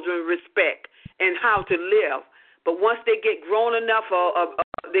children respect and how to live. But once they get grown enough,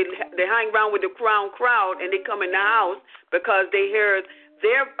 they hang around with the crowd, and they come in the house because they hear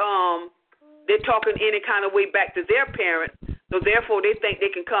they're talking any kind of way back to their parents. So therefore, they think they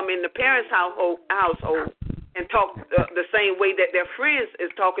can come in the parents' household and talk the same way that their friends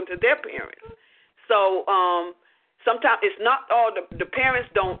is talking to their parents. So sometimes it's not all the parents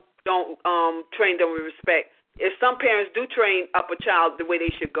don't train them with respect. If some parents do train up a child the way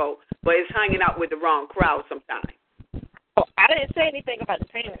they should go, but it's hanging out with the wrong crowd sometimes. Oh, I didn't say anything about the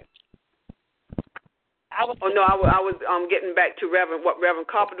parents. I was getting back to what Reverend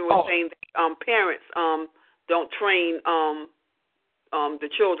Carpenter was saying. That, parents don't train the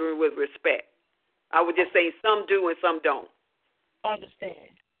children with respect. I would just say some do and some don't. Understand.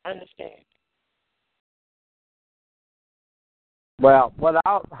 Well, what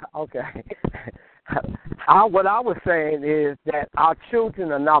I was saying is that our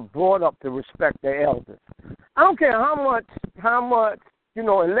children are not brought up to respect their elders. I don't care how much,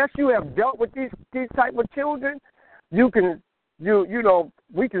 unless you have dealt with these type of children, we can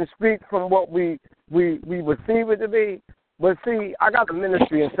speak from what we receive it to be. But see, I got a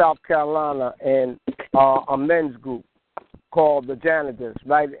ministry in South Carolina and a men's group called the Janitors,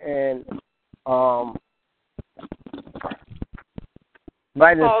 right? And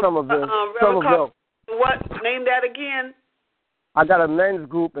right in Somerville. What? Name that again. I got a men's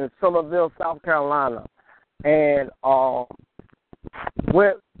group in Somerville, South Carolina. And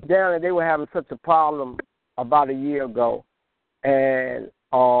went down and they were having such a problem about a year ago. And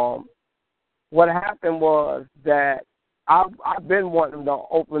what happened was that I've been wanting to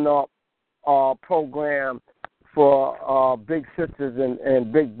open up a program for big sisters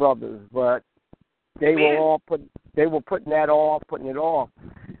and big brothers, but they were putting it off.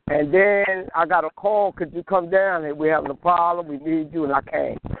 And then I got a call, could you come down? And we're having a problem, we need you, and I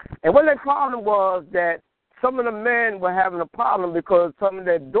came. And what the problem was that some of the men were having a problem because some of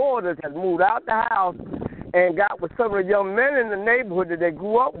their daughters had moved out the house and got with some of the young men in the neighborhood that they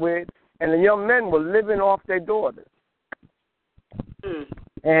grew up with, and the young men were living off their daughters.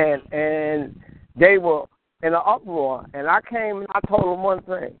 And they were in an uproar. And I came and I told them one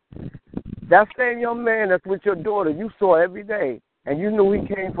thing. That same young man that's with your daughter, you saw every day, and you knew he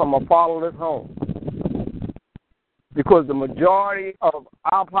came from a fatherless home. Because the majority of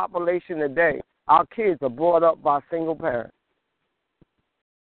our population today, our kids are brought up by single parents.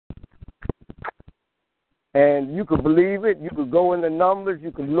 And you could believe it. You could go in the numbers.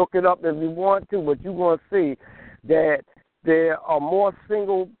 You could look it up if you want to, but you're going to see that there are more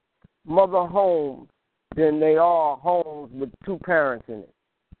single mother homes than they are homes with two parents in it.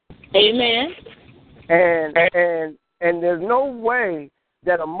 Amen. And there's no way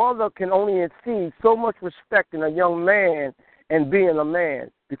that a mother can only see so much respect in a young man and being a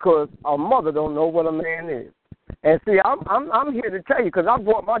man, because a mother don't know what a man is. And see, I'm here to tell you, because I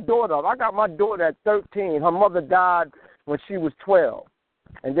brought my daughter up. I got my daughter at 13. Her mother died when she was 12,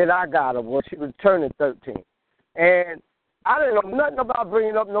 and then I got her when she was turning 13. And I didn't know nothing about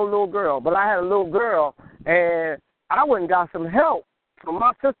bringing up no little girl, but I had a little girl, and I went and got some help from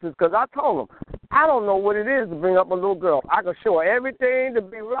my sisters because I told them, I don't know what it is to bring up a little girl. I can show her everything to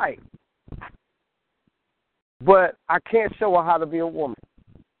be right, but I can't show her how to be a woman.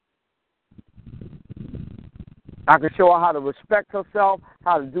 I can show her how to respect herself,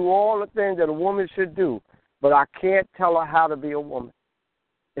 how to do all the things that a woman should do, but I can't tell her how to be a woman.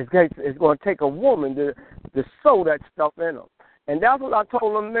 It's going to take a woman to sow that stuff in them. And that's what I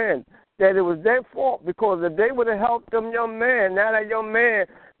told them men, that it was their fault, because if they would have helped them young man, now that young man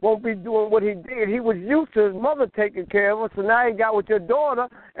won't be doing what he did. He was used to his mother taking care of him, so now he got with your daughter,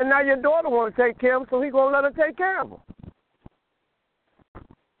 and now your daughter wants to take care of him, so he's going to let her take care of him.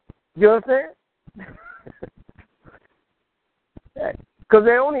 You understand? Because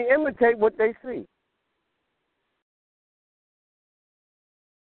they only imitate what they see.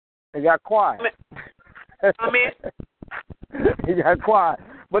 They got quiet. He got quiet.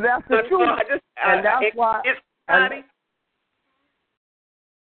 But that's the truth. And that's why.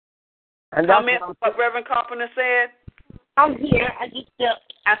 And that's what Reverend Carpenter said? I'm here.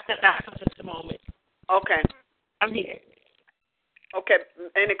 I stepped out for just a moment. Okay. I'm here. Okay.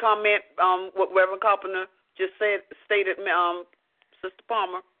 Any comment what Reverend Carpenter just stated, Sister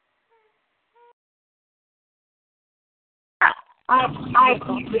Palmer? I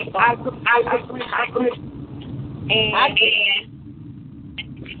agree. And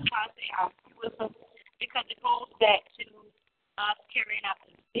because it goes back to us carrying out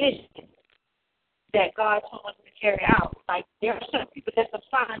the vision that God told us to carry out. Like, there are some people that's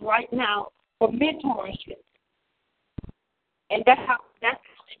assigned right now for mentorship. And that's how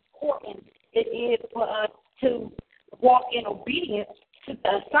important it is for us to walk in obedience to the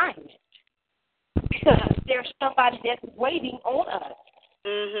assignment. Because there's somebody that's waiting on us.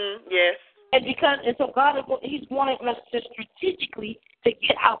 Yes. And so God He's wanting us to strategically to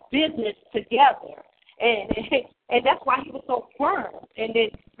get our business together. And that's why He was so firm. And then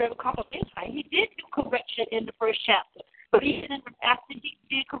Reverend Carpenter, he did do correction in the first chapter. But after he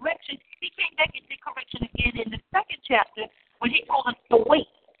did correction, he came back and did correction again in the second chapter when he told us to wait.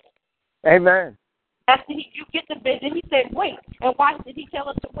 Amen. After you get the vision, he said, wait. And why did he tell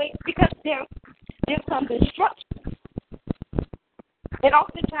us to wait? Because there comes instruction. And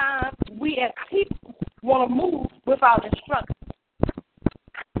oftentimes, we as people want to move without instruction.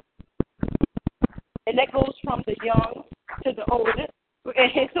 And that goes from the young to the older.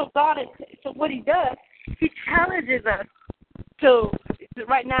 And so what he does, he challenges us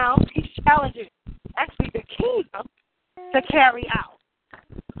right now, he challenges actually the kingdom to carry out.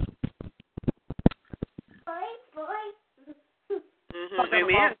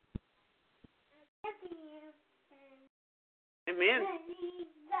 Amen. Amen.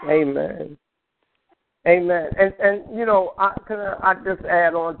 Amen. Amen. And you know, I just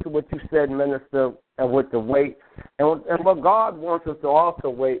add on to what you said, Minister, and with the weight, and what God wants us to also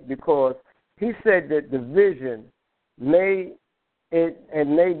wait, because He said that the vision may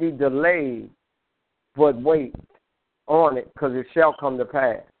be delayed, but wait on it, because it shall come to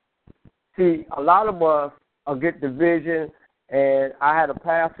pass. See, a lot of us will get the vision, and I had a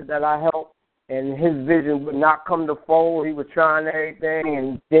pastor that I helped, and his vision would not come to fold. He was trying everything,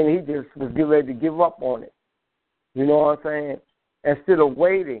 and then he just was getting ready to give up on it. You know what I'm saying? Instead of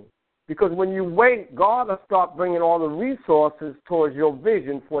waiting. Because when you wait, God will start bringing all the resources towards your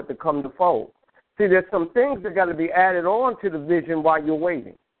vision for it to come to fold. See, there's some things that got to be added on to the vision while you're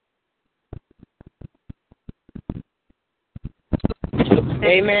waiting.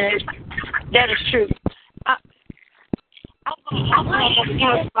 Amen. That is true. I'm going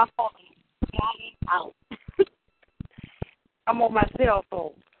to my phone. Out. I'm on my cell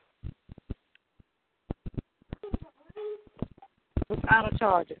phone. It's out of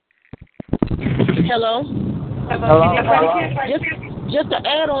charger. Hello? Just to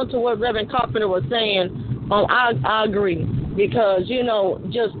add on to what Reverend Carpenter was saying, I agree. Because, you know,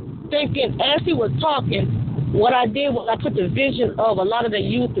 just thinking, as he was talking, what I did was I put the vision of a lot of the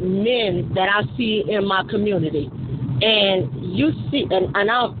youth men that I see in my community. And you see, and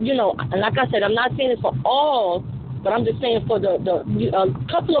I, you know, and like I said, I'm not saying it for all, but I'm just saying for a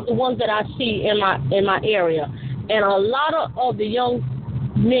couple of the ones that I see in my area, and a lot of the young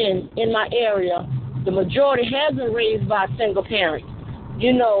men in my area, the majority has been raised by a single parent.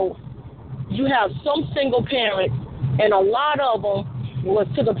 You know, you have some single parents, and a lot of them was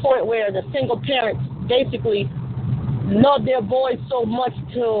to the point where the single parents basically love their boys so much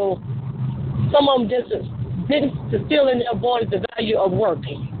till some of them just didn't instill in their boys the value of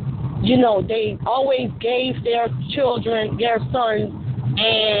working. You know, they always gave their children, their sons,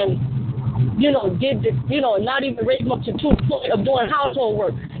 and did this, not even raise them up to the point of doing household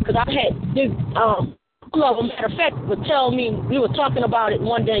work. Because I had this, matter of fact, would tell me, we were talking about it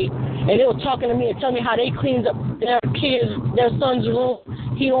one day, and they were talking to me and telling me how they cleaned up their son's room.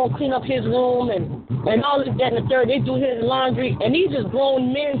 He don't clean up his room and all of that and the third. They do his laundry, and these are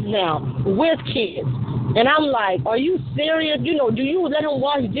grown men now with kids. And I'm like, are you serious? Do you let him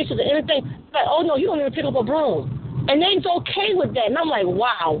wash dishes or anything? Like, oh, no, you don't even pick up a broom. And they's okay with that. And I'm like,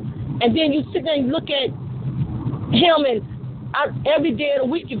 wow. And then you sit there and look at him, and every day of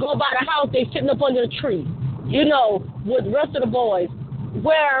the week you go by the house, they sitting up under the tree, with the rest of the boys.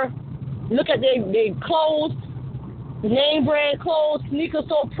 Where, look at their clothes, name brand clothes, sneakers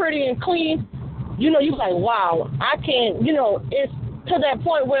so pretty and clean. You're like, wow, I can't, it's to that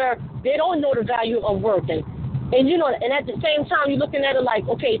point where they don't know the value of working. And, and at the same time, you're looking at it like,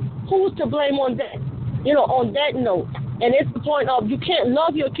 okay, who's to blame on that? On that note. And it's the point of you can't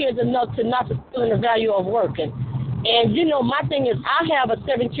love your kids enough to not fulfill the value of working. And, my thing is I have a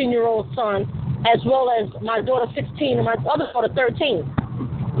 17-year-old son as well as my daughter 16 and my other daughter 13.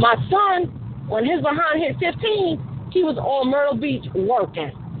 My son, when his behind hit 15, he was on Myrtle Beach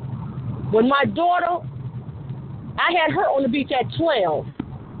working. When my daughter, I had her on the beach at 12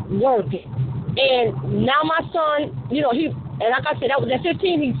 working. And now my son, and like I said, that was at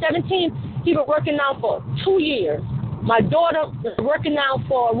 15, he's 17. He been working now for 2 years. My daughter is working now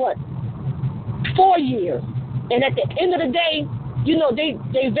for 4 years. And at the end of the day,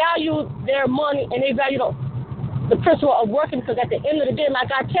 they value their money and they value the principle of working, because at the end of the day,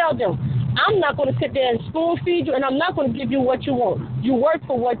 like I tell them, I'm not going to sit there and spoon feed you, and I'm not going to give you what you want. You work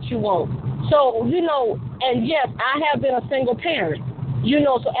for what you want. So, and yes, I have been a single parent.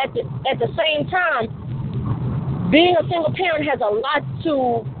 So at the same time, being a single parent has a lot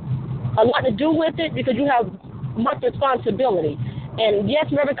to do with it, because you have much responsibility. And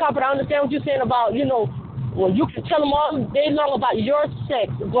yes, Reverend Carpenter, I understand what you're saying about, well, you can tell them all day long about your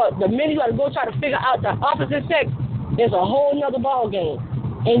sex, but the minute you got to go try to figure out the opposite sex, there's a whole nother ball game.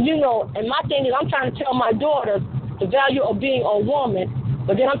 And, and my thing is I'm trying to tell my daughter the value of being a woman,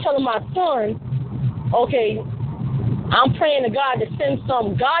 but then I'm telling my son, okay, I'm praying to God to send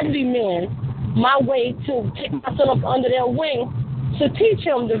some godly men my way to take my son up under their wing to teach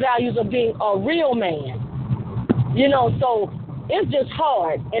him the values of being a real man. So it's just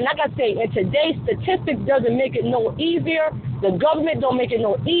hard. And like I say, in today's statistics doesn't make it no easier. The government don't make it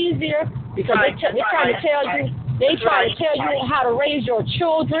no easier, because they try to tell you how to raise your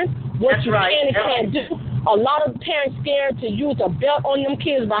children, what you can and can't do. A lot of parents scared to use a belt on them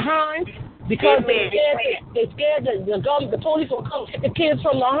kids behind, because they're scared that the police will come take the kids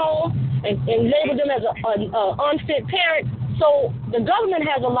from the home and label them as an unfit parent. So the government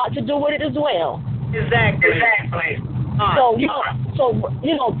has a lot to do with it as well. Exactly. So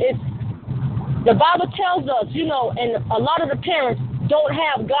it's the Bible tells us, and a lot of the parents don't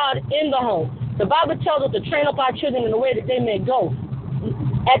have God in the home. The Bible tells us to train up our children in the way that they may go.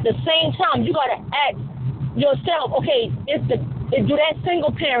 At the same time, you got to ask yourself, okay, do that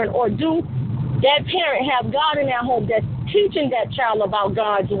single parent or do that parent have God in their home that's teaching that child about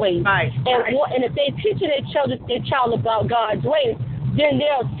God's ways? Right. And if they're teaching their child about God's ways, then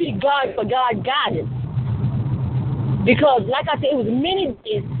they'll seek God for God's guidance. Because, like I said, it was many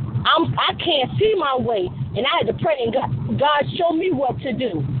days I can't see my way, and I had to pray, and God show me what to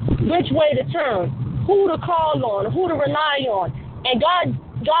do, which way to turn, who to call on, who to rely on. And God,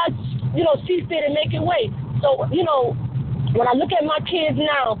 sees fit and make it way. So, when I look at my kids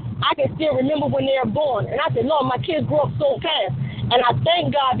now, I can still remember when they were born. And I said, Lord, my kids grew up so fast. And I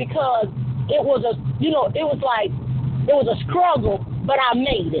thank God, because it was a struggle, but I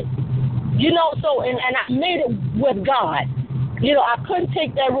made it. So, and I made it with God. I couldn't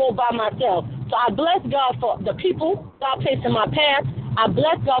take that road by myself. So I bless God for the people God placed in my path. I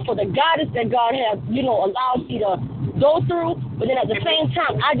bless God for the guidance that God has, allowed me to go through. But then at the same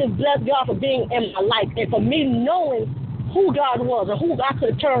time, I just bless God for being in my life and for me knowing who God was and who I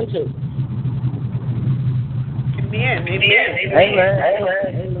could turn to.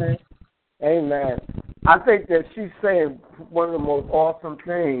 Amen. I think that she's saying one of the most awesome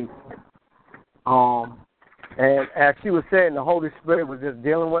things. And as she was saying, the Holy Spirit was just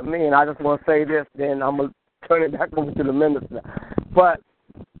dealing with me, and I just want to say this, then I'm going to turn it back over to the minister. But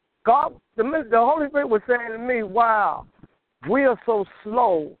God, the Holy Spirit was saying to me, wow, we are so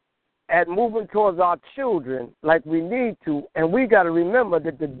slow at moving towards our children like we need to, and we got to remember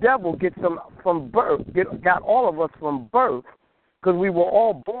that the devil gets them from birth, got all of us from birth, because we were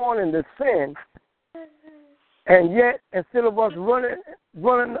all born into sin. And yet, instead of us running,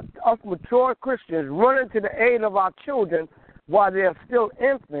 us mature Christians, running to the aid of our children while they're still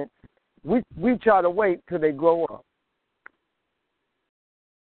infants, we try to wait till they grow up.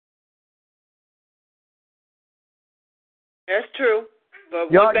 That's true.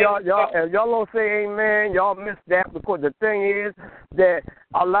 But Y'all don't say amen. Y'all miss that because the thing is that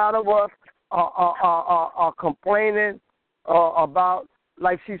a lot of us are complaining about,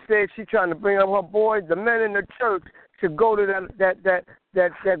 like she said, she's trying to bring up her boys. The men in the church should go to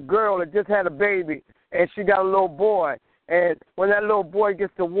that girl that just had a baby and she got a little boy. And when that little boy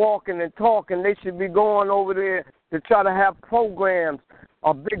gets to walking and talking, they should be going over there to try to have programs,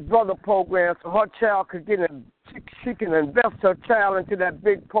 a Big Brother program, so her child could get in. She can invest her child into that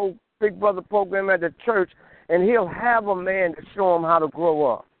Big Brother program at the church, and he'll have a man to show him how to grow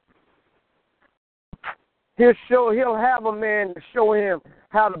up. He'll have a man to show him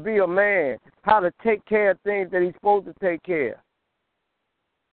how to be a man, how to take care of things that he's supposed to take care of.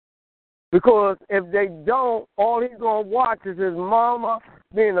 Because if they don't, all he's going to watch is his mama,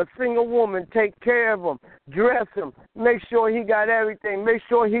 being a single woman, take care of him, dress him, make sure he got everything, make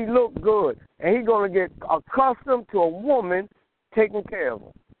sure he look good. And he's going to get accustomed to a woman taking care of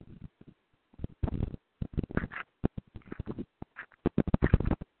him.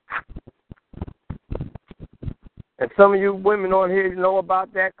 And some of you women on here know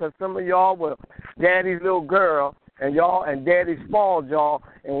about that because some of y'all were daddy's little girl and daddy spoiled y'all.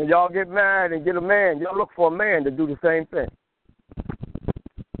 And when y'all get married and get a man, y'all look for a man to do the same thing.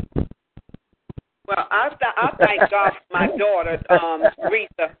 Well, I thank God for my daughter,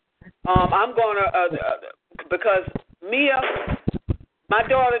 Rita. I'm going to, because Mia, my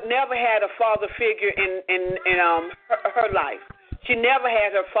daughter never had a father figure in her life. She never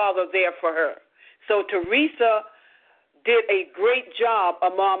had her father there for her. So Teresa did a great job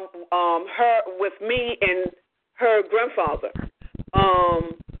among her with me and her grandfather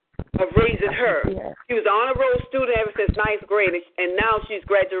of raising her. Yeah. She was an honor roll student ever since ninth grade, and now she's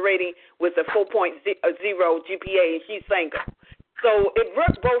graduating with a 4.0 GPA, and she's single. So it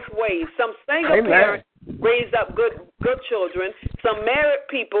worked both ways. Some single parents raised up good children. Some married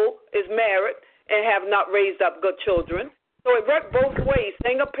people is married and have not raised up good children. So it worked both ways.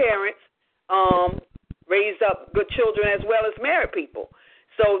 Single parents raised up good children as well as married people.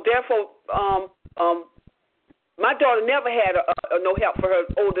 So therefore, my daughter never had no help for her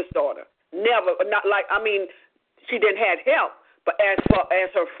oldest daughter. Never. Not like, I mean, she didn't have help, but as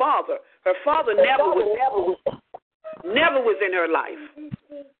her father never was in her life.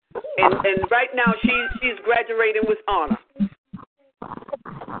 And right now she's graduating with honor.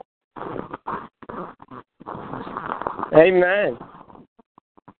 Amen.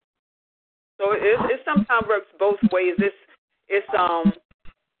 So it sometimes works both ways. It's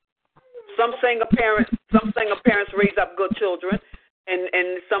some single parents raise up good children,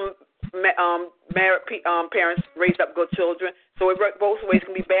 and some married parents raise up good children. So it works both ways. It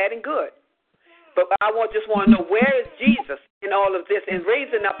can be bad and good. But I just want to know, where is Jesus in all of this? In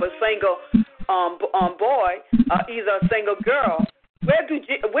raising up a single boy, either a single girl, where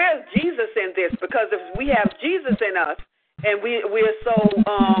is Jesus in this? Because if we have Jesus in us, and we're so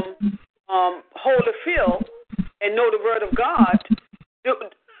wholly filled and know the Word of God,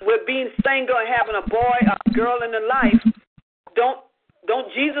 with being single and having a boy, a girl in the life, don't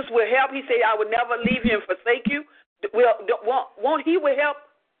Jesus will help? He said, "I would never leave you and forsake you." Won't He will help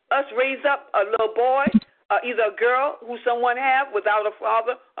us raise up a little boy, either a girl who someone have without a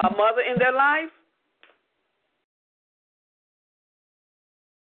father, a mother in their life?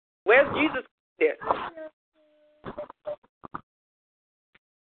 Where's Jesus there?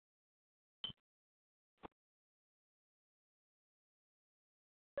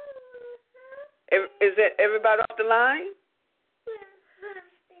 Is it everybody off the line?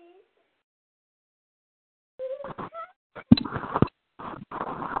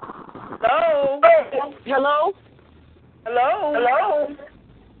 Hello? Hello? Hello? Hello?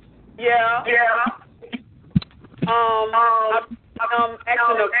 Yeah. I'm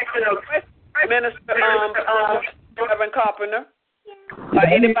asking a question, Minister Reverend Carpenter.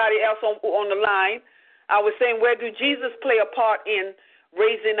 Anybody else on the line? I was saying, where do Jesus play a part in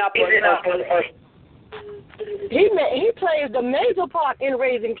raising up He plays the major part in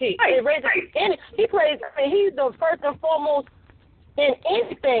raising kids. Right. He's the first and foremost in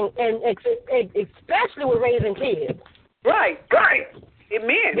anything, and especially with raising kids. Right.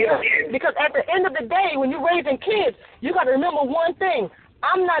 Amen. Because at the end of the day, when you're raising kids, you got to remember one thing.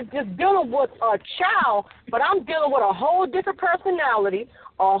 I'm not just dealing with a child, but I'm dealing with a whole different personality,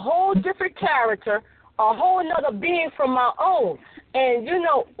 a whole different character, a whole another being from my own. And,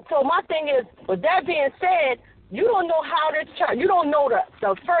 so my thing is, with that being said, you don't know how this child, you don't know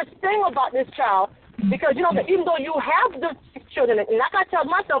the first thing about this child, because, even though you have the children. And like I tell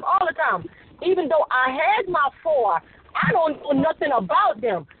myself all the time, even though I had my 4, I don't know nothing about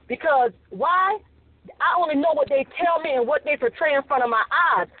them. Because why? I only know what they tell me and what they portray in front of my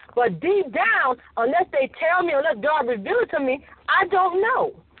eyes. But deep down, unless they tell me, unless God reveals it to me, I don't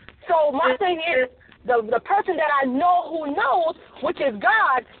know. So my thing is, the person that I know who knows, which is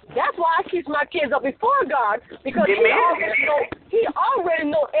God, that's why I keep my kids up before God, because he already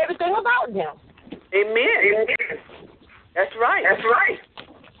know everything about them. Amen. That's right. That's right.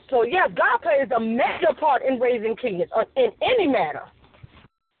 So, yeah, God plays a major part in raising kids, in any matter.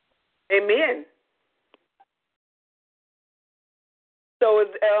 Amen. So,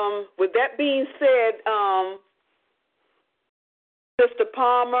 with that being said, Sister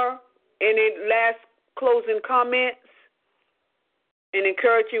Palmer, any last closing comments? An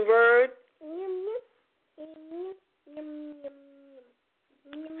encouraging word?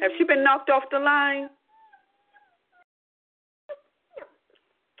 Have she been knocked off the line?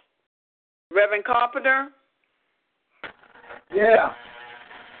 Reverend Carpenter? Yeah.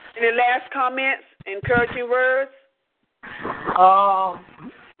 Any last comments, encouraging words? Hold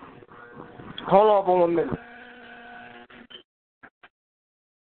on for 1 minute.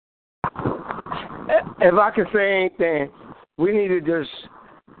 If I can say anything, we need to just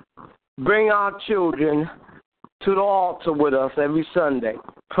bring our children to the altar with us every Sunday.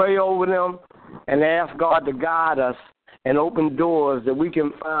 Pray over them and ask God to guide us and open doors that we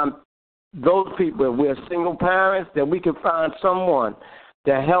can find those people. If we're single parents, that we can find someone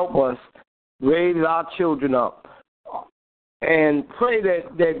to help us raise our children up. And pray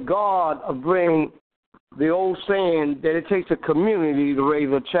that God will bring the old saying that it takes a community to raise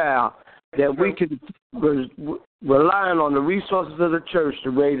a child, that we can rely on the resources of the church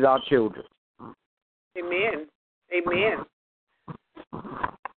to raise our children. Amen. Amen.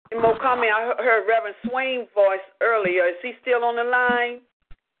 Any more comment? I heard Reverend Swain's voice earlier. Is he still on the line?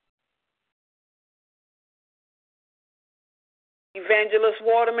 Evangelist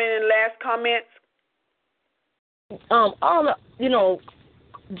Waterman, and last comments? I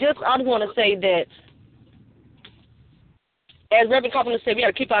just want to say that, as Reverend Carpenter said, we got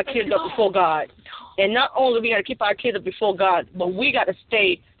to keep our kids up before God. And not only we got to keep our kids up before God, but we got to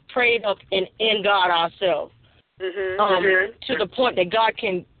stay prayed up and in God ourselves. To the point that God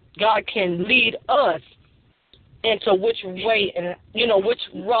can lead us into which way and, which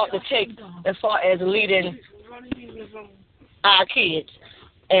route to take as far as leading our kids.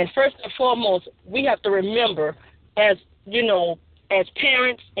 And first and foremost, we have to remember, as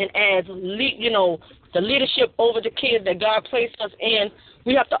parents and as the leadership over the kids that God placed us in,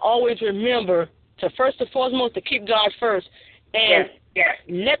 we have to always remember to first and foremost to keep God first and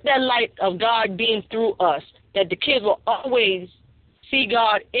let that light of God beam through us, that the kids will always see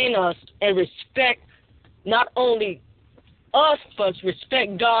God in us and respect not only us, but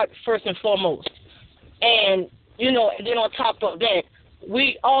respect God first and foremost. And, and then on top of that,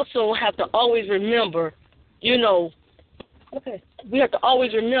 we also have to always remember, we have to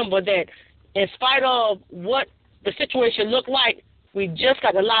always remember that in spite of what the situation looked like, we just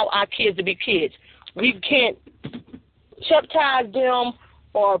got to allow our kids to be kids. We can't chastise them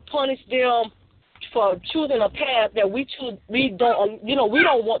or punish them for choosing a path that we choose. We don't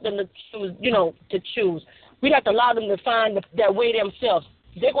want them to choose. We have to allow them to find that way themselves.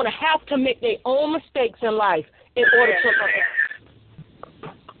 They're going to have to make their own mistakes in life in order to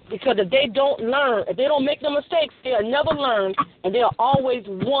learn. Because if they don't learn, if they don't make the mistakes, they'll never learn, and they'll always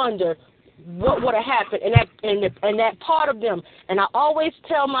wonder what would have happened. And that part of them. And I always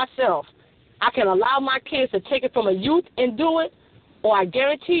tell myself, I can allow my kids to take it from a youth and do it, or I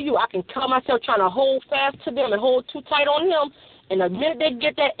guarantee you I can tell myself trying to hold fast to them and hold too tight on them, and the minute they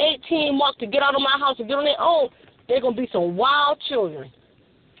get that 18 mark to get out of my house and get on their own, they're going to be some wild children.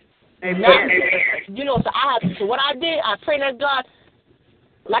 Amen. So what I did, I prayed that God,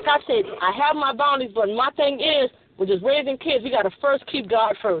 like I said, I have my boundaries, but my thing is, with just raising kids, we got to first keep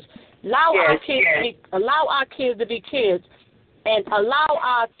God first. Allow our kids to be kids, and allow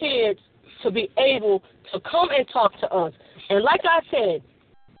our kids to be able to come and talk to us. And like I said,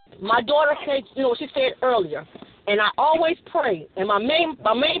 my daughter said, she said earlier, and I always pray, and my main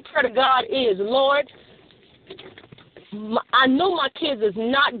prayer to God is, Lord, I know my kids is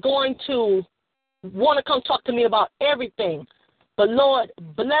not going to want to come talk to me about everything, but Lord,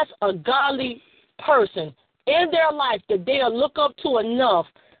 bless a godly person in their life that they'll look up to enough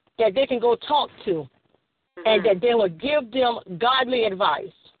that they can go talk to, and that they will give them godly advice.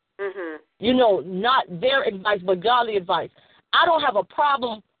 Not their advice, but godly advice. I don't have a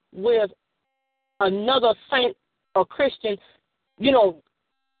problem with another saint or Christian,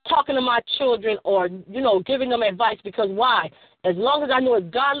 talking to my children or, giving them advice, because why? As long as I know it's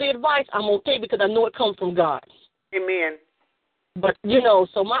godly advice, I'm okay because I know it comes from God. Amen. But,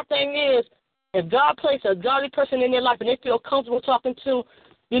 so my thing is, if God places a godly person in their life and they feel comfortable talking to,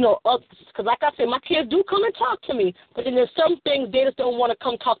 because like I said, my kids do come and talk to me, but then there's some things they just don't want to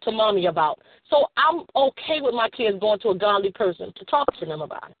come talk to mommy about. So I'm okay with my kids going to a godly person to talk to them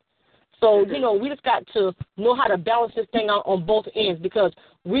about it. So, we just got to know how to balance this thing out on both ends, because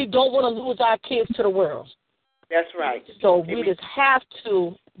we don't want to lose our kids to the world. That's right. So we just have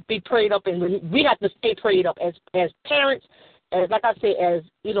to be prayed up, and we have to stay prayed up as parents, as like I say, as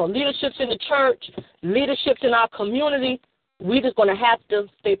leaderships in the church, leaderships in our community. We just going to have to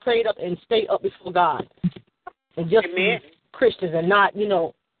stay prayed up and stay up before God, and just be Christians and not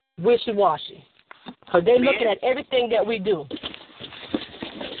wishy-washy, because they're looking at everything that we do.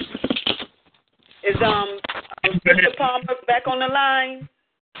 Is Mr. Palmer back on the line?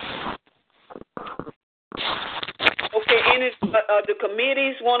 Okay, any the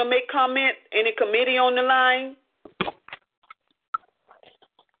committees want to make comment? Any committee on the line?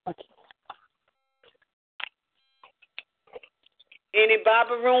 Any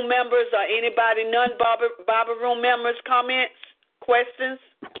Bible Room members or anybody, non-Bible Room members, comments, questions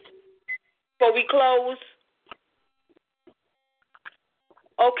before we close?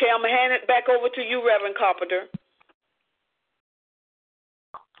 Okay, I'm going to hand it back over to you, Reverend Carpenter.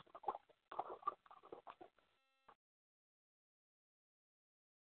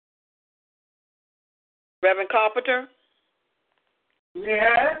 Reverend Carpenter?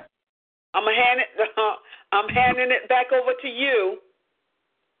 Yeah. I'm handing it back over to you.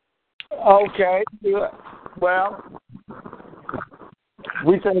 Okay. Well,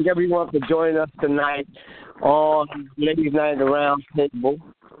 we thank everyone for joining us tonight on Ladies' Night at the Round Table.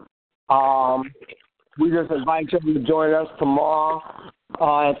 We just invite you to join us tomorrow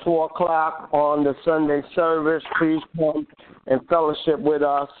at 4 o'clock on the Sunday service. Please come and fellowship with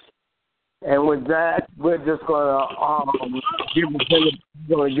us. And with that, we're just going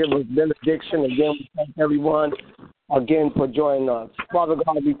to give a benediction. Again, we thank everyone again for joining us. Father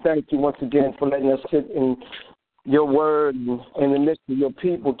God, we thank you once again for letting us sit in your word and in the midst of your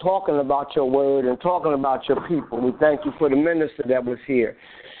people, talking about your word and talking about your people. We thank you for the minister that was here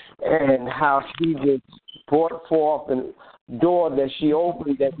and how she just brought forth and door that she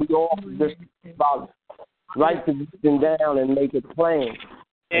opened, that we all just about write the vision down and make it plain.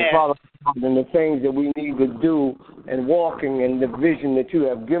 And Father God, and the things that we need to do and walking in the vision that you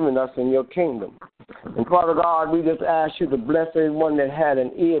have given us in your kingdom. And Father God, we just ask you to bless everyone that had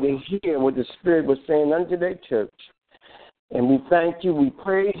an ear to hear what the Spirit was saying unto their church. And we thank you, we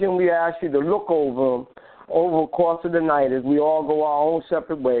praise you, and we ask you to look over them over the course of the night as we all go our own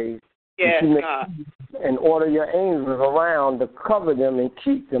separate ways. Yes, God. And order your angels around to cover them and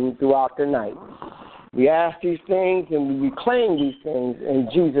keep them throughout the night. We ask these things and we claim these things. In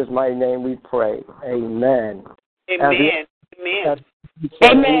Jesus' mighty name we pray. Amen. Amen.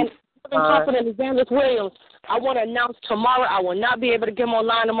 Amen. Confident Evangelist Williams, I want to announce tomorrow I will not be able to get them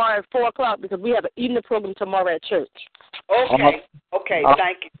online tomorrow at 4 o'clock because we have an evening program tomorrow at church. Okay,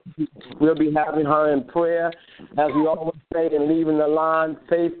 thank you. We'll be having her in prayer. As we always say in leaving the line,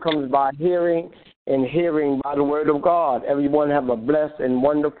 faith comes by hearing, and hearing by the word of God. Everyone have a blessed and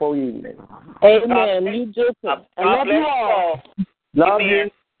wonderful evening. Amen. You do too. I love you all. Love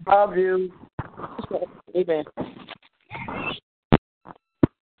you. Love you. Amen.